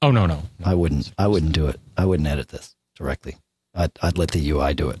 No. I wouldn't do it. I wouldn't edit this directly. I'd let the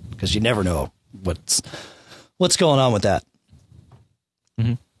UI do it, because you never know what's going on with that.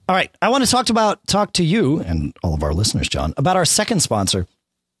 Mm-hmm. All right, I want to talk to you and all of our listeners, John, about our second sponsor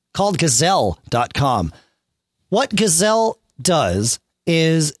called Gazelle.com. What Gazelle does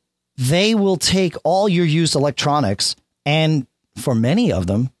is they will take all your used electronics, and for many of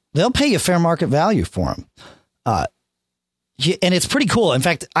them, they'll pay you fair market value for them. And it's pretty cool. In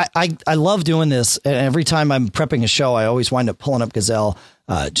fact, I love doing this. And every time I'm prepping a show, I always wind up pulling up Gazelle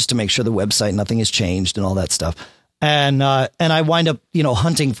just to make sure the website, nothing has changed and all that stuff. And I wind up,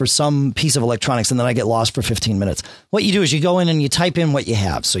 hunting for some piece of electronics, and then I get lost for 15 minutes. What you do is you go in and you type in what you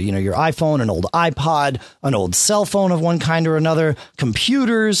have. So, your iPhone, an old iPod, an old cell phone of one kind or another,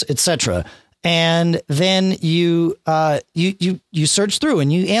 computers, etc. And then you search through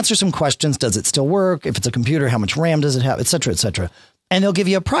and you answer some questions. Does it still work? If it's a computer, how much RAM does it have, etc., etc. And they'll give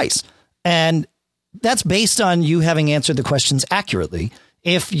you a price. And that's based on you having answered the questions accurately.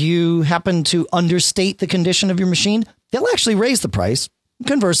 If you happen to understate the condition of your machine, they'll actually raise the price.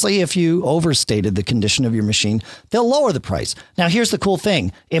 Conversely, if you overstated the condition of your machine, they'll lower the price. Now, here's the cool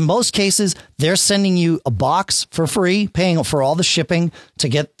thing. In most cases, they're sending you a box for free, paying for all the shipping to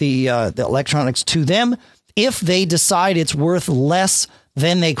get the electronics to them. If they decide it's worth less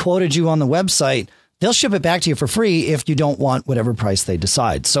than they quoted you on the website, they'll ship it back to you for free if you don't want whatever price they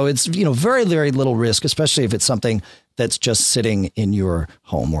decide. So it's, very, very little risk, especially if it's something that's just sitting in your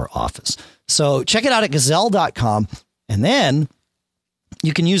home or office. So check it out at Gazelle.com. And then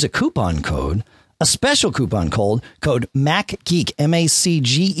you can use a coupon code, a special coupon code MACGEEK,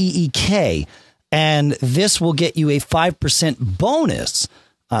 MACGEEK. And this will get you a 5% bonus.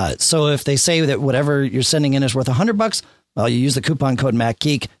 So if they say that whatever you're sending in is worth $100, well, you use the coupon code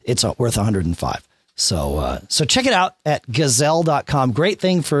MACGEEK, it's worth $105. So check it out at Gazelle.com. Great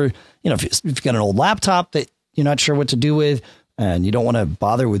thing for, if you've got an old laptop that you're not sure what to do with, and you don't want to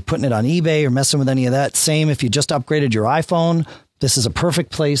bother with putting it on eBay or messing with any of that. Same if you just upgraded your iPhone, this is a perfect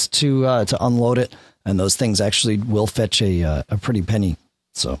place to unload it. And those things actually will fetch a pretty penny.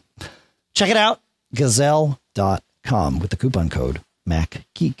 So check it out, Gazelle.com with the coupon code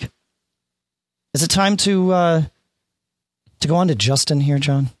MACGEEK. Is it time to go on to Justin here,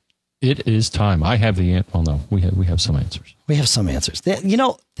 John? It is time. I have the answer. Well, no, we have some answers. We have some answers.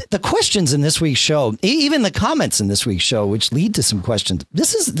 The questions in this week's show, even the comments in this week's show, which lead to some questions.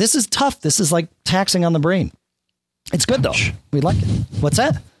 This is tough. This is like taxing on the brain. It's good, though. We like it. What's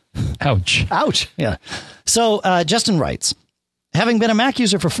that? Ouch. Yeah. So Justin writes, having been a Mac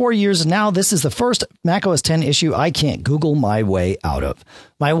user for 4 years now, this is the first Mac OS X issue I can't Google my way out of.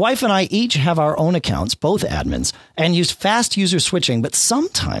 My wife and I each have our own accounts, both admins, and use fast user switching, but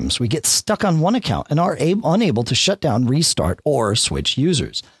sometimes we get stuck on one account and are unable to shut down, restart, or switch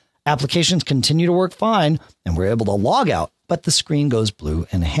users. Applications continue to work fine, and we're able to log out, but the screen goes blue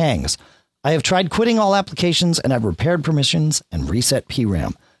and hangs. I have tried quitting all applications, and I've repaired permissions and reset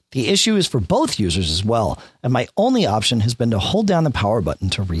PRAM. The issue is for both users as well, and my only option has been to hold down the power button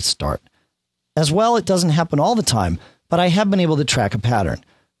to restart. As well, it doesn't happen all the time, but I have been able to track a pattern.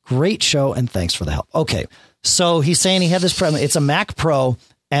 Great show, and thanks for the help. Okay, so he's saying he had this problem. It's a Mac Pro,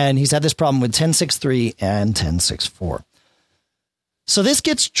 and he's had this problem with 10.6.3 and 10.6.4. So this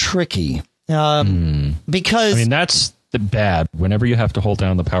gets tricky because... I mean, that's the bad. Whenever you have to hold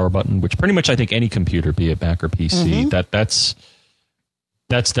down the power button, which pretty much I think any computer, be it Mac or PC,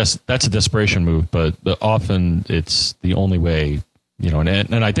 that's a desperation move, but often it's the only way...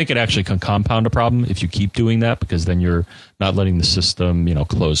 and I think it actually can compound a problem if you keep doing that, because then you're not letting the system,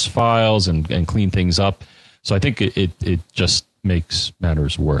 close files and clean things up. So I think it just makes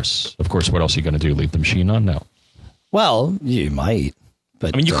matters worse. Of course, what else are you going to do? Leave the machine on? No. Well, you might.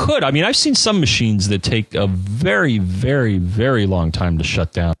 But I mean, you could. I mean, I've seen some machines that take a very, very, very long time to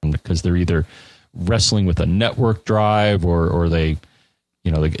shut down because they're either wrestling with a network drive or they,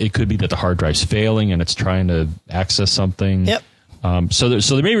 it could be that the hard drive's failing and it's trying to access something. Yep. So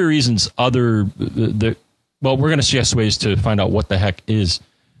there may be reasons well, we're going to suggest ways to find out what the heck is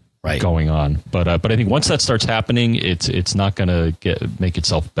going on. But I think once that starts happening, it's not going to make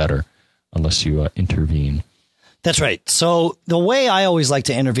itself better unless you intervene. That's right. So the way I always like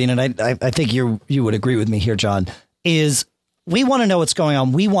to intervene, and I think you would agree with me here, John, is we want to know what's going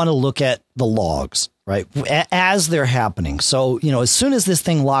on. We want to look at the logs, right, as they're happening. So, as soon as this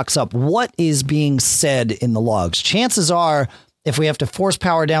thing locks up, what is being said in the logs? Chances are, if we have to force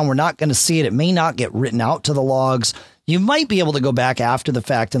power down, we're not going to see it. It may not get written out to the logs. You might be able to go back after the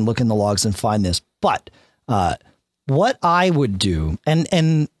fact and look in the logs and find this. But what I would do,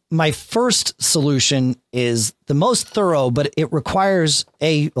 and my first solution is the most thorough, but it requires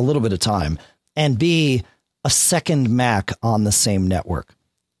a little bit of time, and B, a second Mac on the same network.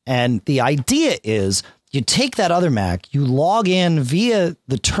 And the idea is you take that other Mac, you log in via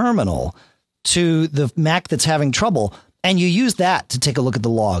the terminal to the Mac that's having trouble, and you use that to take a look at the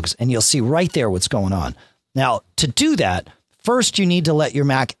logs, and you'll see right there what's going on. Now, to do that, first you need to let your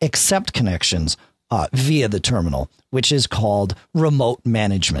Mac accept connections via the terminal, which is called remote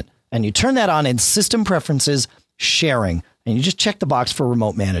management. And you turn that on in System Preferences, Sharing, and you just check the box for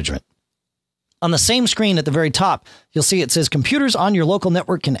remote management. On the same screen at the very top, you'll see it says computers on your local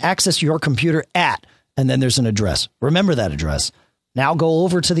network can access your computer at, and then there's an address. Remember that address. Now go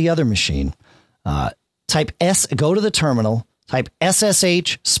over to the other machine. Type go to the terminal, type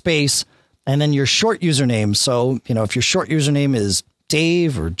SSH space, and then your short username. So, if your short username is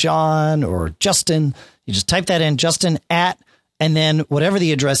Dave or John or Justin, you just type that in, Justin at, and then whatever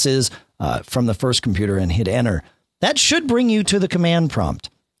the address is from the first computer, and hit enter. That should bring you to the command prompt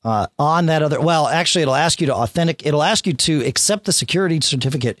on that other. Well, actually, it'll ask you to it'll ask you to accept the security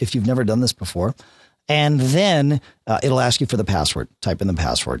certificate if you've never done this before. And then it'll ask you for the password. Type in the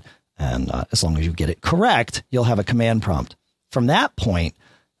password. And as long as you get it correct, you'll have a command prompt. From that point,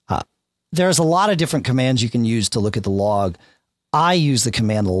 there's a lot of different commands you can use to look at the log. I use the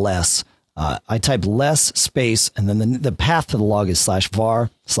command less. I type less space, and then the path to the log is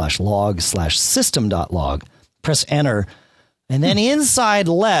 /var/log/system.log. Press enter. And then inside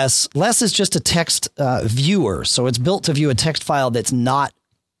less is just a text viewer. So it's built to view a text file that's not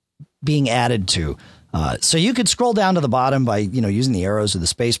being added to. So you could scroll down to the bottom by, using the arrows or the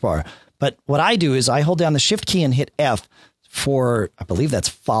space bar. But what I do is I hold down the shift key and hit F for, I believe that's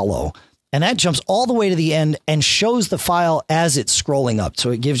follow. And that jumps all the way to the end and shows the file as it's scrolling up.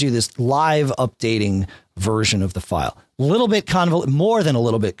 So it gives you this live updating version of the file. A little bit convoluted, more than a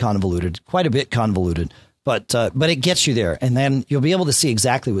little bit convoluted, quite a bit convoluted, but it gets you there. And then you'll be able to see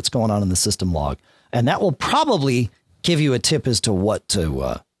exactly what's going on in the system log. And that will probably give you a tip as to what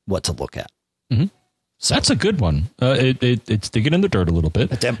to look at. Mm-hmm. So that's a good one. It's digging in the dirt a little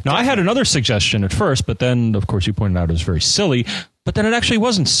bit. Now, I had another suggestion at first, but then, of course, you pointed out it was very silly. But then it actually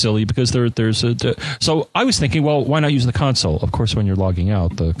wasn't silly because there's a... So I was thinking, well, why not use the console? Of course, when you're logging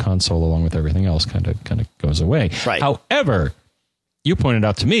out, the console, along with everything else, kind of goes away. Right. However, you pointed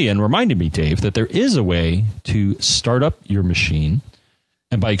out to me and reminded me, Dave, that there is a way to start up your machine.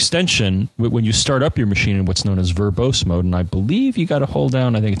 And by extension, when you start up your machine in what's known as verbose mode, and I believe you got to hold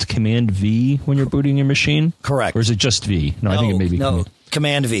down, I think it's Command V when you're booting your machine. Correct. Or is it just V? No, I think it may be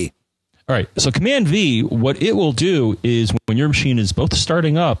Command V. All right. So Command V, what it will do is when your machine is both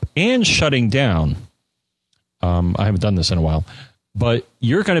starting up and shutting down, I haven't done this in a while, but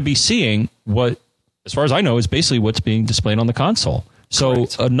you're going to be seeing what, as far as I know, is basically what's being displayed on the console. So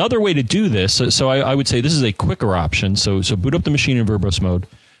Correct. Another way to do this, so I would say this is a quicker option. So boot up the machine in verbose mode.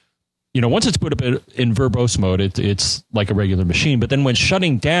 Once it's booted up in verbose mode, it's like a regular machine. But then when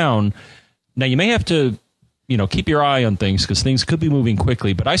shutting down, now you may have to, keep your eye on things because things could be moving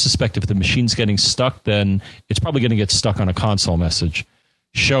quickly. But I suspect if the machine's getting stuck, then it's probably going to get stuck on a console message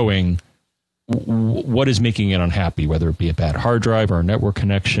showing what is making it unhappy, whether it be a bad hard drive or a network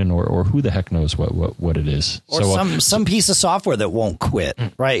connection or who the heck knows what it is. Or some piece of software that won't quit,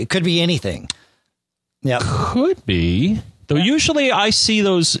 right? It could be anything. Yeah, could be. Though usually I see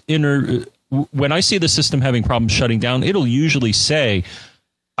those when I see the system having problems shutting down, it'll usually say,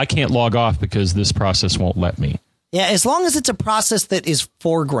 I can't log off because this process won't let me. Yeah, as long as it's a process that is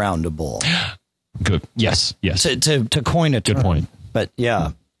foregroundable. Good. Yes. To coin a term. Good point. But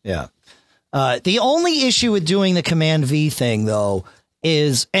yeah. The only issue with doing the Command V thing, though,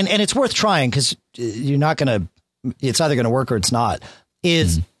 is, and it's worth trying because you're not going to, it's either going to work or it's not,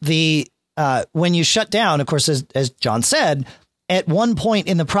 is when you shut down, of course, as John said, at one point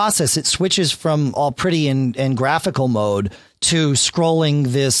in the process, it switches from all pretty and graphical mode to scrolling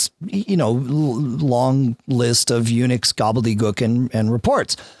this, long list of Unix gobbledygook and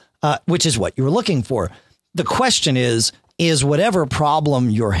reports, which is what you were looking for. The question is whatever problem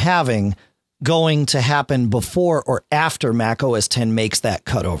you're having going to happen before or after Mac OS X makes that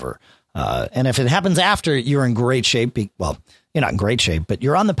cutover? And if it happens after, you're in great shape. Well, you're not in great shape, but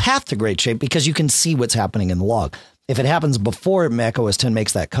you're on the path to great shape because you can see what's happening in the log. If it happens before Mac OS X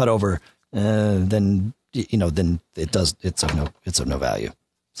makes that cutover, then it's of no value.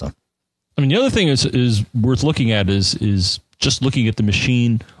 So, I mean, the other thing is worth looking at is just looking at the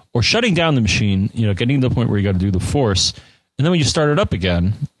machine or shutting down the machine. Getting to the point where you got to do the force, and then when you start it up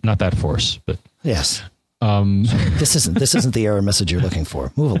again, not that force, but yes. This isn't the error message you're looking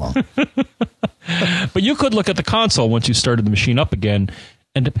for. Move along. But you could look at the console once you started the machine up again.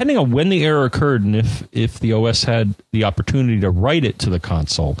 And depending on when the error occurred and if the OS had the opportunity to write it to the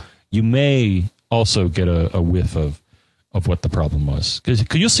console, you may also get a whiff of what the problem was. Because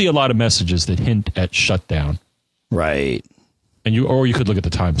you'll see a lot of messages that hint at shutdown. Right. And you could look at the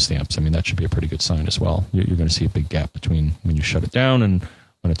timestamps. I mean, that should be a pretty good sign as well. You're going to see a big gap between when you shut it down and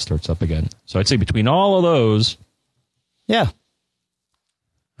when it starts up again. So I'd say between all of those. Yeah.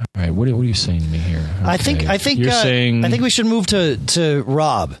 All right, what are you saying to me here? Okay. I think you're saying, I think we should move to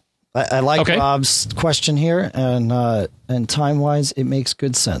Rob. I like Rob's question here, and time wise, it makes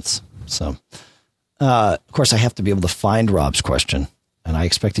good sense. So, of course, I have to be able to find Rob's question, and I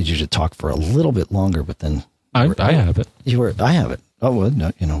expected you to talk for a little bit longer, but then I have it. I have it. Oh well,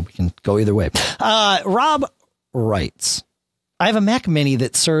 no, we can go either way. Rob writes, I have a Mac Mini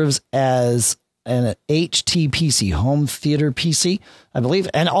that serves as an HTPC, home theater PC, I believe,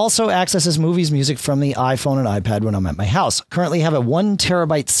 and also accesses movies, music from the iPhone and iPad when I'm at my house. Currently have a 1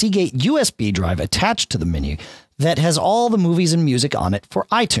 terabyte Seagate USB drive attached to the Mini that has all the movies and music on it for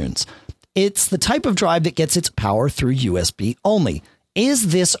iTunes. It's the type of drive that gets its power through USB only.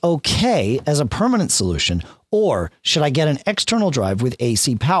 Is this okay as a permanent solution, or should I get an external drive with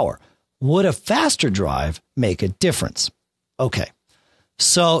AC power? Would a faster drive make a difference? Okay.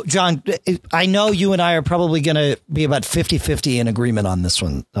 So, John, I know you and I are probably going to be about 50-50 in agreement on this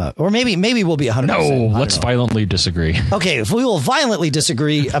one. Or maybe we'll be 100%. No, let's violently disagree. Okay, if we will violently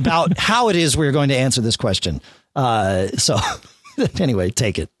disagree about how it is we're going to answer this question. So, anyway,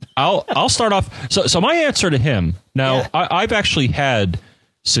 take it. I'll start off. So my answer to him, now, I've actually had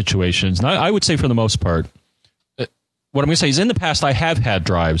situations, and I would say for the most part, what I'm going to say is in the past, I have had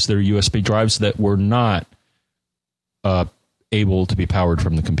drives that are USB drives that were not able to be powered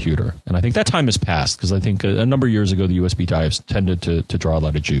from the computer. And I think that time has passed because I think a number of years ago, the USB drives tended to draw a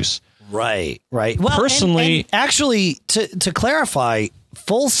lot of juice. Right. Well, personally, and actually, to clarify,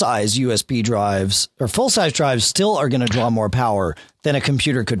 full-size USB drives or full-size drives still are going to draw more power than a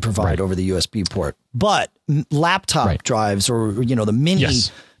computer could provide over the USB port. But laptop drives or, the mini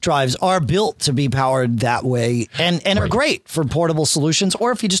drives are built to be powered that way and are great for portable solutions,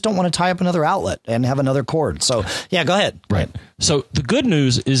 or if you just don't want to tie up another outlet and have another cord. So, yeah, go ahead. Right. So the good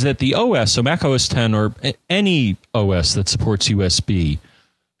news is that the OS, so Mac OS X or any OS that supports USB,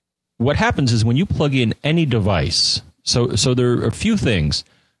 what happens is when you plug in any device, so there are a few things.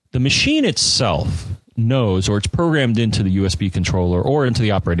 The machine itself knows, or it's programmed into the USB controller or into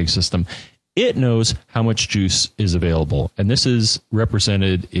the operating system, it knows how much juice is available. And this is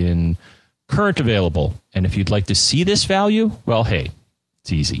represented in current available. And if you'd like to see this value, well, hey,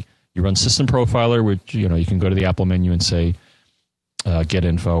 it's easy. You run System Profiler, which, you can go to the Apple menu and say, get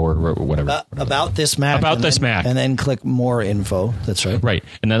info or whatever. About this Mac. About this Mac. And then click more info. That's right. Right.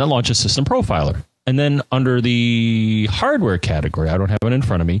 And then it launches System Profiler. And then under the hardware category, I don't have it in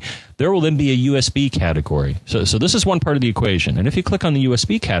front of me, there will then be a USB category. So this is one part of the equation. And if you click on the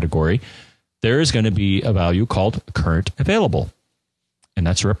USB category, there is going to be a value called current available. And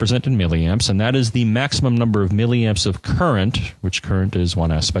that's represented in milliamps. And that is the maximum number of milliamps of current, which current is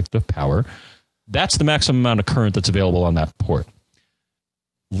one aspect of power. That's the maximum amount of current that's available on that port.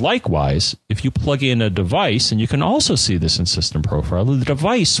 Likewise, if you plug in a device, and you can also see this in System Profile, the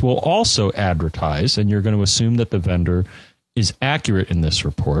device will also advertise, and you're going to assume that the vendor is accurate in this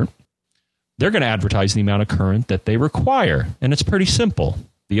report. They're going to advertise the amount of current that they require, and it's pretty simple.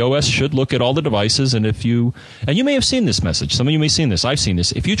 The OS should look at all the devices, and you may have seen this message. Some of you may have seen this. I've seen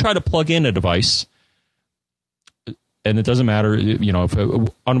this. If you try to plug in a device, and it doesn't matter, if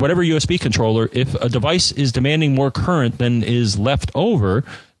on whatever USB controller, if a device is demanding more current than is left over,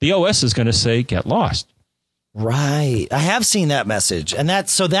 the OS is going to say, get lost. Right. I have seen that message. And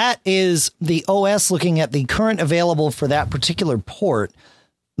that is the OS looking at the current available for that particular port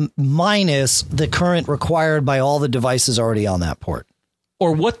minus the current required by all the devices already on that port.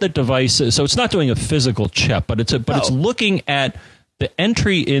 Or what the device is. So it's not doing a physical check, but it's looking at the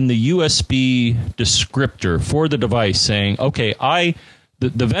entry in the USB descriptor for the device saying, okay,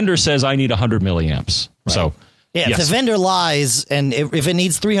 the vendor says I need 100 milliamps. Right. So yeah, yes. If the vendor lies and if it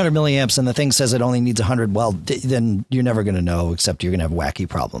needs 300 milliamps and the thing says it only needs 100, well, then you're never going to know, except you're going to have wacky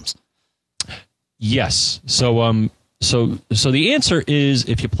problems. Yes. So the answer is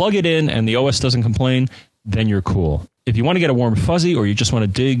if you plug it in and the OS doesn't complain, then you're cool. If you want to get a warm fuzzy or you just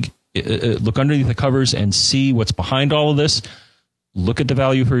want to look underneath the covers and see what's behind all of this, look at the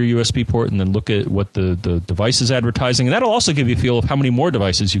value for your USB port and then look at what the device is advertising. And that'll also give you a feel of how many more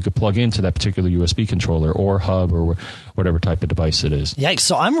devices you could plug into that particular USB controller or hub or whatever type of device it is. Yikes.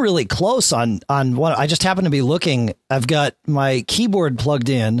 So I'm really close on what I just happen to be looking. I've got my keyboard plugged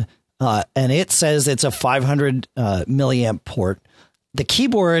in and it says it's a 500 milliamp port. The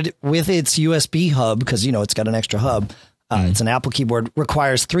keyboard with its USB hub, because, it's got an extra hub, it's an Apple keyboard,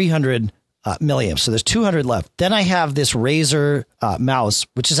 requires 300 milliamps. So there's 200 left. Then I have this Razer mouse,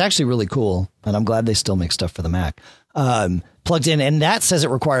 which is actually really cool. And I'm glad they still make stuff for the Mac, plugged in. And that says it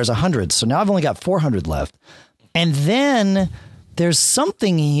requires 100. So now I've only got 400 left. And then there's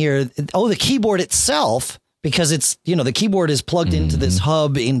something here. Oh, the keyboard itself, because it's, the keyboard is plugged into this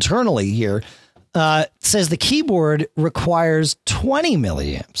hub internally here. Says the keyboard requires 20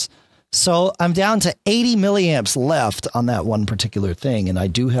 milliamps. So I'm down to 80 milliamps left on that one particular thing. And I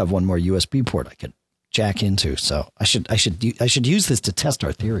do have one more USB port I could jack into. So I should use this to test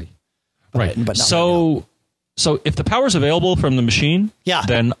our theory. Right. But so if the power is available from the machine,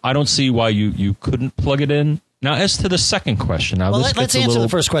 then I don't see why you couldn't plug it in. Now, as to the second question, let's answer the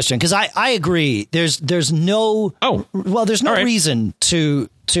first question, because I agree. There's no reason to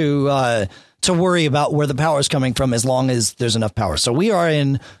worry about where the power is coming from as long as there's enough power. So we are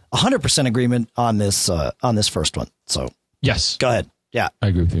in 100% agreement on this first one. So yes, go ahead. Yeah, I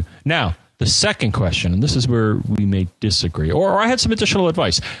agree with you. Now, the second question, and this is where we may disagree, or I had some additional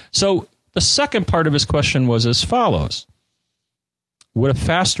advice. So the second part of his question was as follows: would a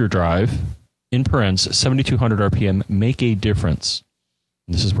faster drive, in parens 7,200 RPM, make a difference?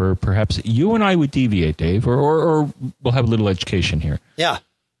 And this is where perhaps you and I would deviate, Dave, or we'll have a little education here. Yeah.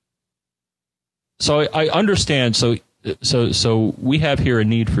 So I understand. So we have here a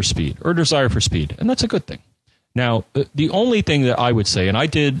need for speed or desire for speed, and that's a good thing. Now, the only thing that I would say, and I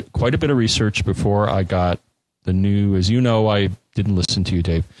did quite a bit of research before I got the new, as you know, I didn't listen to you,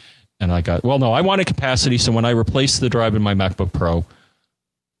 Dave, and I wanted capacity. So when I replaced the drive in my MacBook Pro,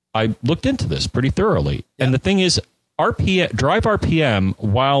 I looked into this pretty thoroughly. Yeah. And the thing is, drive RPM,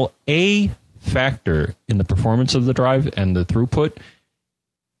 while a factor in the performance of the drive and the throughput,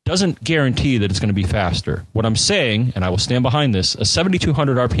 doesn't guarantee that it's going to be faster. What I'm saying, and I will stand behind this, a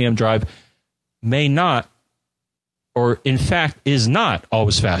 7,200 RPM drive may not, or in fact is not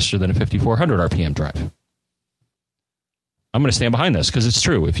always faster than a 5,400 RPM drive. I'm going to stand behind this because it's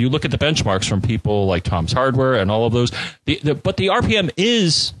true. If you look at the benchmarks from people like Tom's Hardware and all of those, but the RPM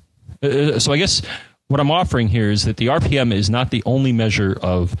is, so I guess what I'm offering here is that the RPM is not the only measure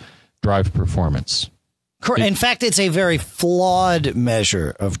of drive performance. In fact, it's a very flawed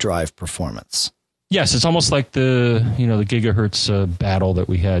measure of drive performance. Yes, it's almost like the gigahertz battle that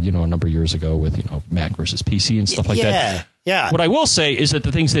we had, a number of years ago with, Mac versus PC and stuff like that. Yeah. What I will say is that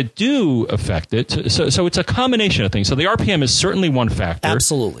the things that do affect it, so it's a combination of things. So the RPM is certainly one factor.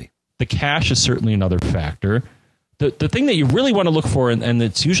 Absolutely. The cache is certainly another factor. The thing that you really want to look for, and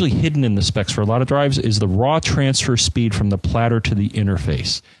it's usually hidden in the specs for a lot of drives, is the raw transfer speed from the platter to the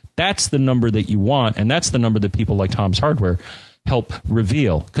interface. That's the number that you want, and that's the number that people like Tom's Hardware help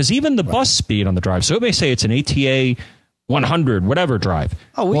reveal. Because even the bus speed on the drive, so it may say it's an ATA 100, whatever drive.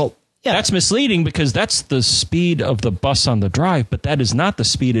 That's misleading because that's the speed of the bus on the drive, but that is not the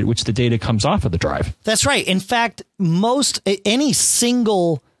speed at which the data comes off of the drive. That's right. In fact, any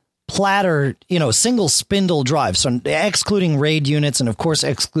single platter, single spindle drive, so excluding RAID units and of course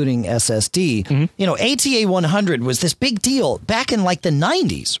excluding SSD, ATA 100 was this big deal back in like the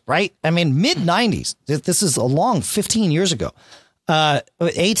 90s, right? I mean, mid 90s. This is a long 15 years ago.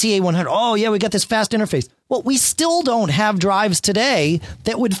 ATA 100. Oh yeah, we got this fast interface. Well, we still don't have drives today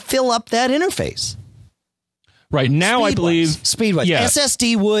that would fill up that interface. Right now, I believe speed-wise. Yeah.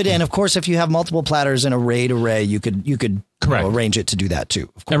 SSD would, and of course, if you have multiple platters in a RAID array, you could arrange it to do that too.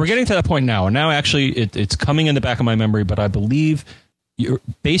 Of course. And we're getting to that point now. And now, actually, it's coming in the back of my memory. But I believe your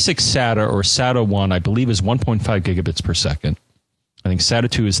basic SATA or SATA 1, I believe, is 1.5 gigabits per second. I think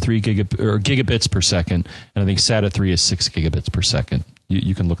SATA 2 is 3 gigabits per second, and I think SATA 3 is 6 gigabits per second.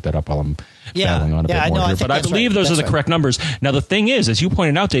 You can look that up while I'm battling on a bit more here. But I believe those are the correct numbers. Now, the thing is, as you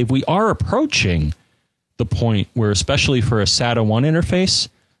pointed out, Dave, we are approaching the point where, especially for a SATA 1 interface,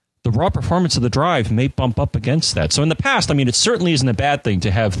 the raw performance of the drive may bump up against that. So in the past, I mean, it certainly isn't a bad thing to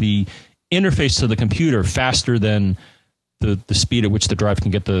have the interface to the computer faster than the speed at which the drive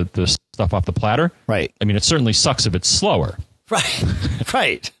can get the stuff off the platter. Right. I mean, it certainly sucks if it's slower. Right.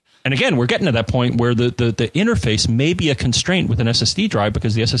 Right. And again, we're getting to that point where the interface may be a constraint with an SSD drive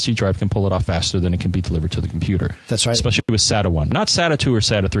because the SSD drive can pull it off faster than it can be delivered to the computer. That's right. Especially with SATA 1. Not SATA 2 or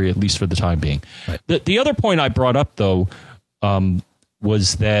SATA 3, at least for the time being. Right. The other point I brought up, though,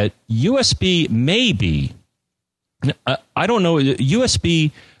 was that USB may be, I don't know,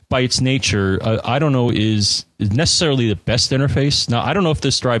 USB by its nature, I don't know, is necessarily the best interface. Now, I don't know if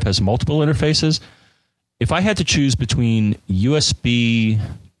this drive has multiple interfaces. If I had to choose between USB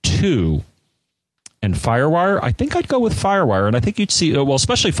 2 and FireWire, I think I'd go with FireWire. And I think you'd see, well,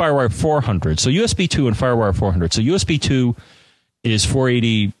 especially FireWire 400. So USB 2 and FireWire 400. So USB 2 is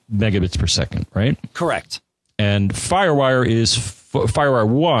 480 megabits per second, right? Correct. And FireWire is FireWire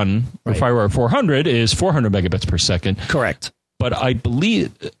 1 or FireWire 400 is 400 megabits per second. Correct. But I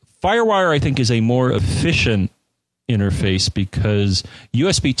believe FireWire, I think, is a more efficient interface because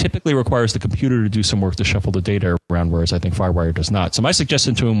USB typically requires the computer to do some work to shuffle the data around, whereas I think FireWire does not. So my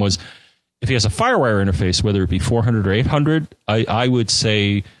suggestion to him was, if he has a FireWire interface, whether it be 400 or 800, I would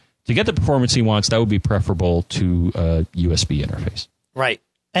say to get the performance he wants, that would be preferable to a USB interface. Right.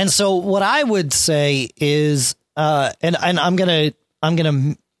 And so what I would say is, and I'm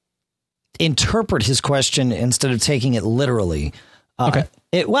gonna interpret his question instead of taking it literally. Okay.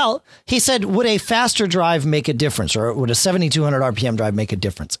 He said, would a faster drive make a difference, or would a 7,200 RPM drive make a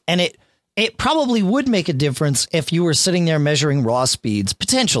difference? And it probably would make a difference if you were sitting there measuring raw speeds,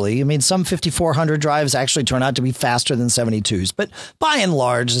 potentially. I mean, some 5,400 drives actually turn out to be faster than 72s, but by and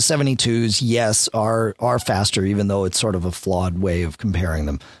large, the 72s, yes, are faster, even though it's sort of a flawed way of comparing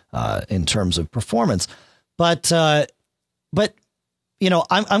them in terms of performance. But I'm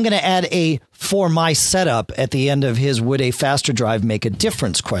going to add a for my setup at the end of his would a faster drive make a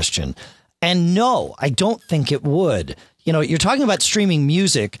difference question. And no, I don't think it would. You're talking about streaming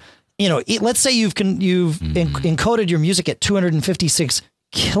music. Let's say you've encoded your music at 256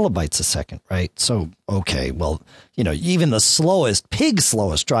 kilobytes a second, right? So, okay, well, even the slowest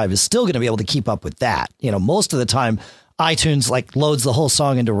drive is still going to be able to keep up with that. Most of the time, iTunes loads the whole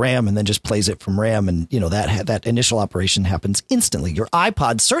song into RAM and then just plays it from RAM. And, that initial operation happens instantly. Your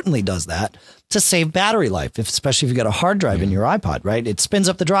iPod certainly does that to save battery life, especially if you got a hard drive in your iPod, right? It spins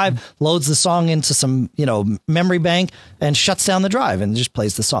up the drive, loads the song into some, memory bank and shuts down the drive and just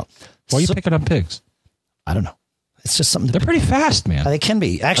plays the song. Why are you picking up pigs? I don't know. It's just something. They're pretty fast, man. They can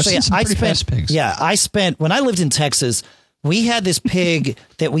be. Actually, I spent when I lived in Texas, we had this pig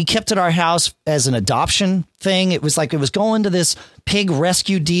that we kept at our house as an adoption thing. It was going to this pig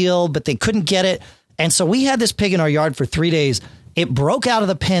rescue deal, but they couldn't get it. And so we had this pig in our yard for 3 days. It broke out of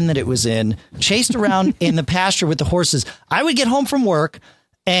the pen that it was in, chased around in the pasture with the horses. I would get home from work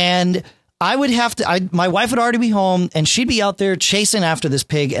and I would have to, my wife would already be home and she'd be out there chasing after this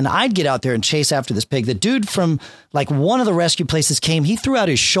pig. And I'd get out there and chase after this pig. The dude from one of the rescue places came, he threw out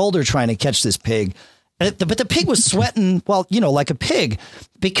his shoulder trying to catch this pig. But the pig was sweating, like a pig,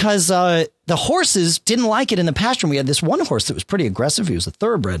 because the horses didn't like it in the pasture. And we had this one horse that was pretty aggressive. He was a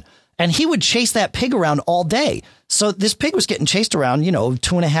thoroughbred, and he would chase that pig around all day. So this pig was getting chased around,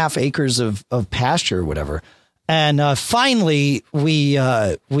 2.5 acres of pasture or whatever. And finally, we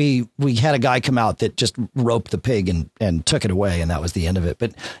had a guy come out that just roped the pig and took it away, and that was the end of it.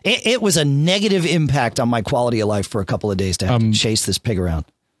 But it was a negative impact on my quality of life for a couple of days to have to chase this pig around.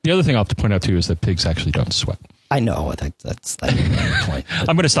 The other thing I'll have to point out too is that pigs actually don't sweat. I know. That's the point.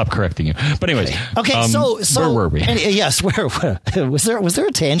 I'm going to stop correcting you. But anyways, okay. So where were we? Yes, where was there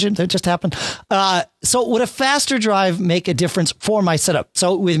a tangent that just happened? So would a faster drive make a difference for my setup?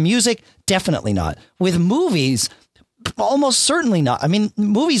 So with music, definitely not. With movies, Almost certainly not. I mean,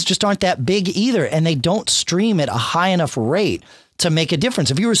 movies just aren't that big either, and they don't stream at a high enough rate to make a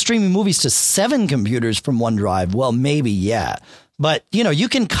difference. If you were streaming movies to 7 computers from one drive, well, maybe, yeah. But, you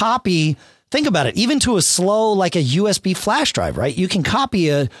can copy, think about it, even to a slow, like a USB flash drive, right? You can copy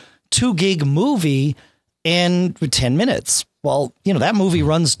a 2 gig movie in 10 minutes. Well, that movie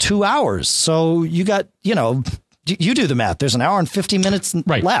runs 2 hours. So you got, you do the math. There's an hour and 50 minutes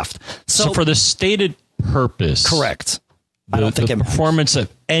left. So for the stated purpose. Correct. I don't think the performance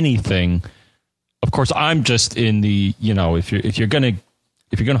of anything. Of course, I'm just in the, if you're gonna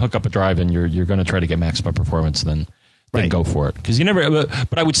hook up a drive and you're gonna try to get maximum performance, then go for it. Because you never.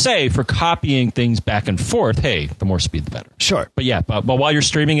 But I would say for copying things back and forth, hey, the more speed, the better. Sure. But yeah, but while you're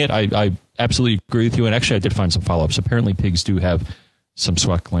streaming it, I absolutely agree with you. And actually, I did find some follow-ups. Apparently, pigs do have some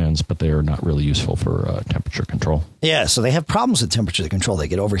sweat glands, but they are not really useful for temperature control. Yeah, so they have problems with temperature control. They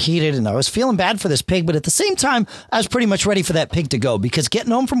get overheated, and I was feeling bad for this pig, but at the same time, I was pretty much ready for that pig to go, because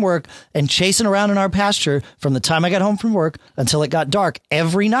getting home from work and chasing around in our pasture from the time I got home from work until it got dark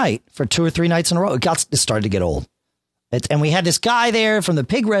every night for 2 or 3 nights in a row, it started to get old. And we had this guy there from the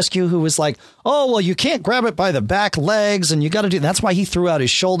pig rescue who was like, oh, well, you can't grab it by the back legs and you got to do. That's why he threw out his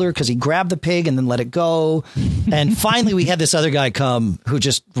shoulder, because he grabbed the pig and then let it go. And finally, we had this other guy come who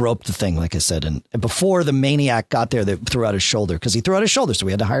just roped the thing, like I said. And before the maniac got there, they threw out his shoulder, because he threw out his shoulder. So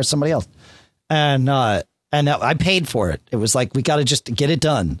we had to hire somebody else. And I paid for it. It was like, we got to just get it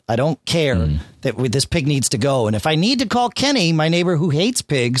done. I don't care that this pig needs to go. And if I need to call Kenny, my neighbor who hates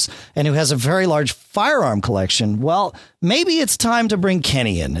pigs and who has a very large firearm collection, well, maybe it's time to bring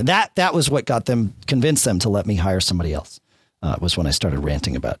Kenny in. And that was what convinced them to let me hire somebody else. Was when I started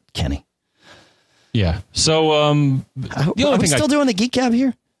ranting about Kenny. Yeah. So are we still doing the Geek Gab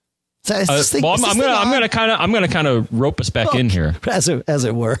here? I'm gonna kind of rope us back in here, as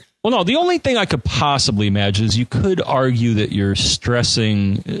it were. Well, no, the only thing I could possibly imagine is you could argue that you're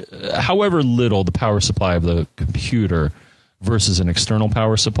stressing, however little, the power supply of the computer versus an external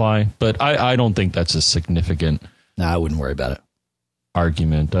power supply. But I don't think that's a significant. No, I wouldn't worry about it.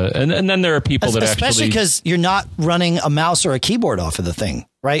 Argument. And then there are people that especially because you're not running a mouse or a keyboard off of the thing,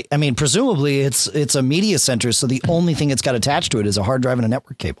 right? I mean, presumably it's a media center, so the only thing it's got attached to it is a hard drive and a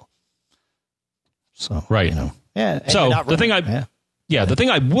network cable. So right. Yeah. So the thing the thing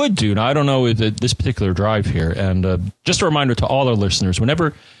I would do, now I don't know this particular drive here, and just a reminder to all our listeners,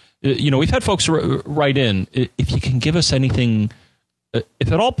 whenever, we've had folks write in, if you can give us anything,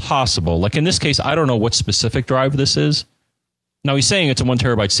 if at all possible, like in this case, I don't know what specific drive this is. Now he's saying it's a 1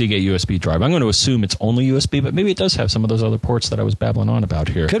 terabyte Seagate USB drive. I'm going to assume it's only USB, but maybe it does have some of those other ports that I was babbling on about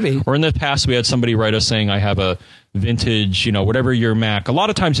here. Could be. Or in the past, we had somebody write us saying, I have a vintage, whatever your Mac. A lot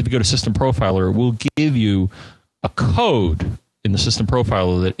of times if you go to System Profiler, we'll give you a code in the System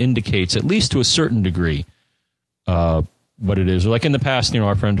Profiler that indicates, at least to a certain degree, what it is. Like in the past,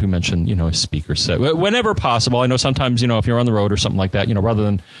 our friend who mentioned, a speaker set. Whenever possible, I know sometimes, if you're on the road or something like that, rather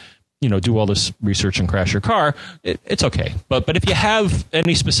than do all this research and crash your car, it's okay. But if you have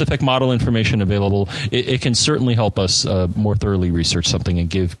any specific model information available, it can certainly help us more thoroughly research something and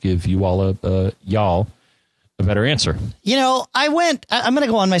give you all a better answer. I'm going to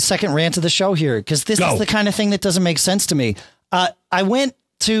go on my second rant of the show here, because this is the kind of thing that doesn't make sense to me. I went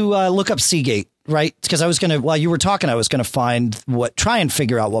to look up Seagate, right? Because I was going to, while you were talking, I was going to try and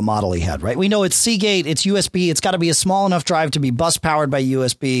figure out what model he had, right? We know it's Seagate, it's USB, it's got to be a small enough drive to be bus powered by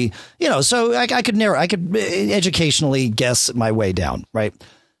USB, so I could educationally guess my way down, right?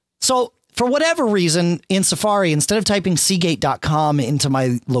 So for whatever reason in Safari, instead of typing Seagate.com into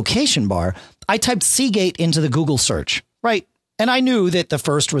my location bar, I typed Seagate into the Google search, right? And I knew that the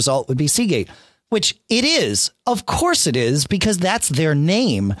first result would be Seagate, which it is. Of course it is, because that's their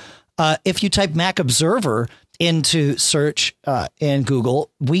name. If you type Mac Observer into search in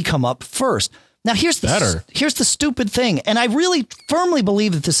Google, we come up first. Now, here's the stupid thing. And I really firmly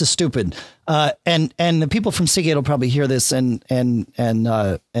believe that this is stupid. And the people from Seagate will probably hear this and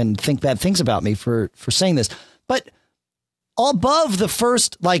think bad things about me for saying this. But above the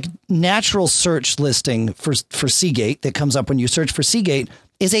first natural search listing for Seagate that comes up when you search for Seagate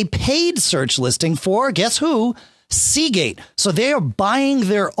is a paid search listing for, guess who? Seagate. So they are buying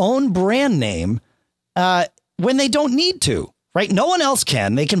their own brand name when they don't need to, right? No one else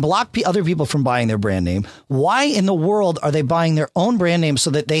can. They can block other people from buying their brand name. Why in the world are they buying their own brand name so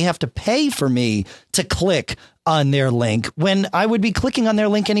that they have to pay for me to click on their link when I would be clicking on their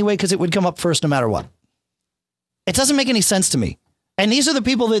link anyway, because it would come up first no matter what? It doesn't make any sense to me. And these are the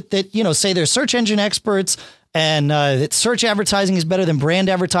people that say they're search engine experts and that search advertising is better than brand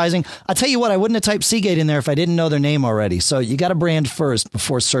advertising. I'll tell you what, I wouldn't have typed Seagate in there if I didn't know their name already. So you got to brand first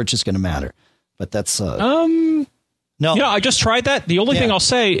before search is going to matter. But that's not No. I just tried that. The only thing I'll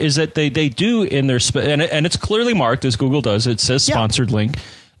say is that they do in their and it's clearly marked as Google does. It says sponsored link.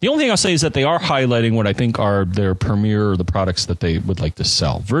 The only thing I'll say is that they are highlighting what I think are their premier or the products that they would like to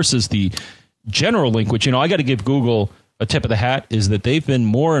sell versus the general link, which, I got to give Google a tip of the hat, is that they've been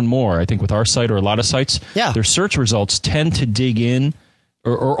more and more, I think with our site or a lot of sites, their search results tend to dig in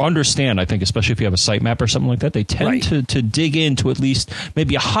or understand, I think, especially if you have a sitemap or something like that, they tend to dig into at least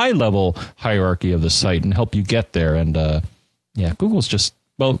maybe a high-level hierarchy of the site and help you get there. And, Google's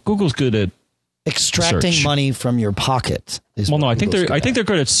good at extracting search. Money from your pocket. I think they're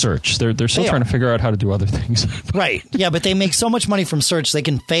good at search. They're still trying to figure out how to do other things. Right. Yeah, but they make so much money from search, they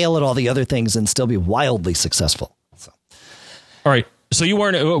can fail at all the other things and still be wildly successful. So. All right. So you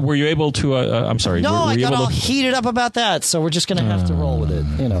were you able to, I'm sorry. No, I got all heated up about that, so we're just going to have to roll with it.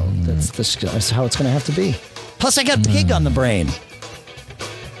 That's how it's going to have to be. Plus, I got pig on the brain.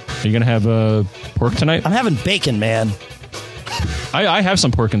 Are you going to have pork tonight? I'm having bacon, man. I have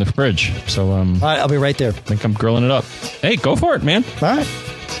some pork in the fridge, so all right, I'll be right there. I think I'm grilling it up. Hey, go for it, man. All right.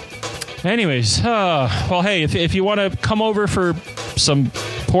 Anyways, hey, if you want to come over for some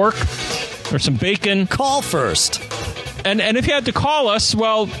pork or some bacon, call first. And if you had to call us,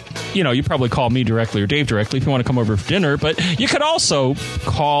 well, you probably call me directly or Dave directly if you want to come over for dinner. But you could also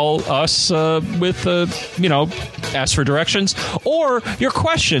call us with, ask for directions or your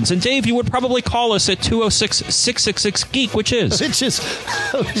questions. And Dave, you would probably call us at 206-666-GEEK, which is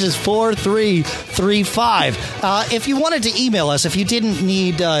 4335. If you wanted to email us, if you didn't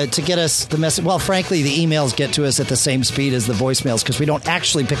need to get us the message, well, frankly, the emails get to us at the same speed as the voicemails because we don't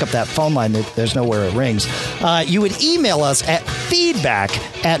actually pick up that phone line. There's nowhere it rings. You would email us at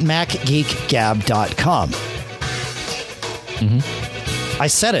feedback@macgeekgab.com. I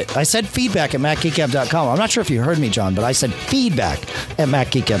said it. I said feedback at macgeekgab.com. I'm not sure if you heard me, John, but I said feedback at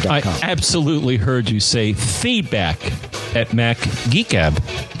macgeekgab.com. I absolutely heard you say feedback at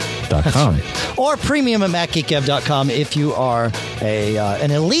macgeekgab.com. Right. Or premium at macgeekgab.com if you are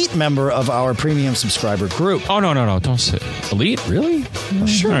an elite member of our premium subscriber group. Oh, no. Don't say elite. Really?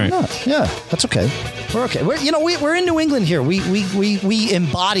 Sure. Right. Yeah, that's okay. We're okay. We're in New England here. We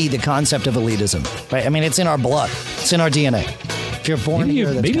embody the concept of elitism, right? I mean, it's in our blood. It's in our DNA. If you're born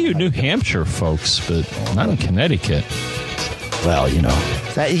here, that's maybe you're New Hampshire folks, but not in Connecticut. Well,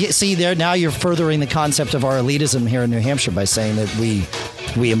 see there now you're furthering the concept of our elitism here in New Hampshire by saying that we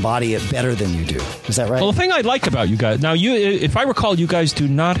embody it better than you do. Is that right? Well, the thing I like about you guys now, if I recall, you guys do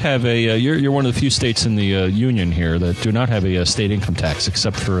not have a. You're one of the few states in the union here that do not have a state income tax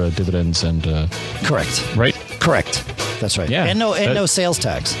except for dividends and. Correct. Right. Correct. That's right. Yeah. And no sales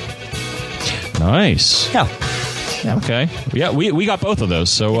tax. Nice. Yeah. Okay. Yeah, we got both of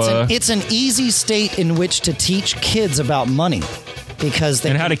those. So it's an easy state in which to teach kids about money. Because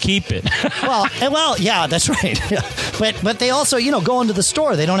how to keep it. well, yeah, that's right. Yeah. But they also, go into the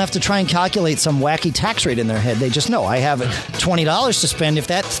store. They don't have to try and calculate some wacky tax rate in their head. They just know I have $20 to spend. If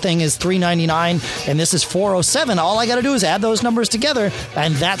that thing is $3.99 and this is $4.07, all I got to do is add those numbers together,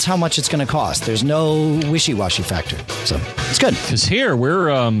 and that's how much it's going to cost. There's no wishy-washy factor, so it's good. Because here we're,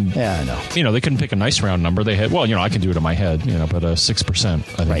 yeah, I know. They couldn't pick a nice round number. They had, I can do it in my head, but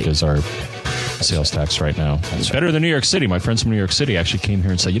 6% I think is our sales tax right now. It's better than New York City. My friends from New York City actually came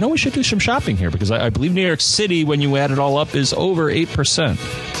here and said, we should do some shopping here because I believe New York City, when you add it all up, is over 8%. I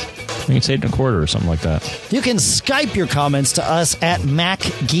think it's 8.25% or something like that. You can Skype your comments to us at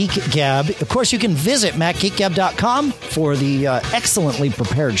MacGeekGab. Of course, you can visit MacGeekGab.com for the excellently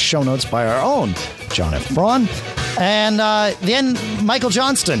prepared show notes by our own John F. Braun. And then Michael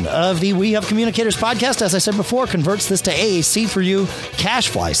Johnston of the We Have Communicators podcast, as I said before, converts this to AAC for you.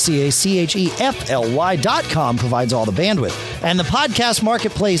 Cashfly, CACHEFLY.com provides all the bandwidth. And the podcast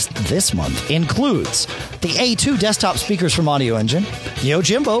marketplace this month includes the A2 desktop speakers from Audio Engine,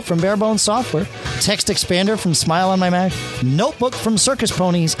 Yojimbo from Barebones Software, Text Expander from Smile on My Mac, Notebook from Circus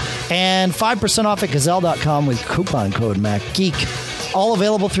Ponies, and 5% off at Gazelle.com with coupon code MacGeek. All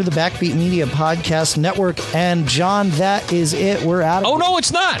available through the Backbeat Media Podcast Network. And, John, that is it. We're out of here. No,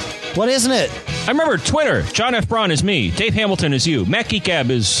 it's not. What isn't it? I remember Twitter. John F. Braun is me. Dave Hamilton is you. Mac Geek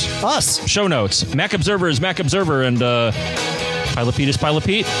Gab is us. Show notes. Mac Observer is Mac Observer. And Pilot Pete is Pilot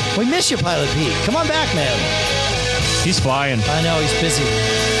Pete. We miss you, Pilot Pete. Come on back, man. He's flying. I know. He's busy.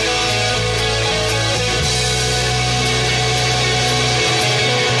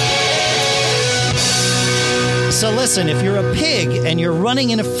 So listen, if you're a pig and you're running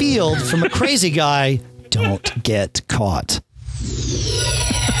in a field from a crazy guy, don't get caught.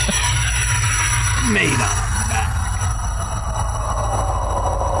 Made up.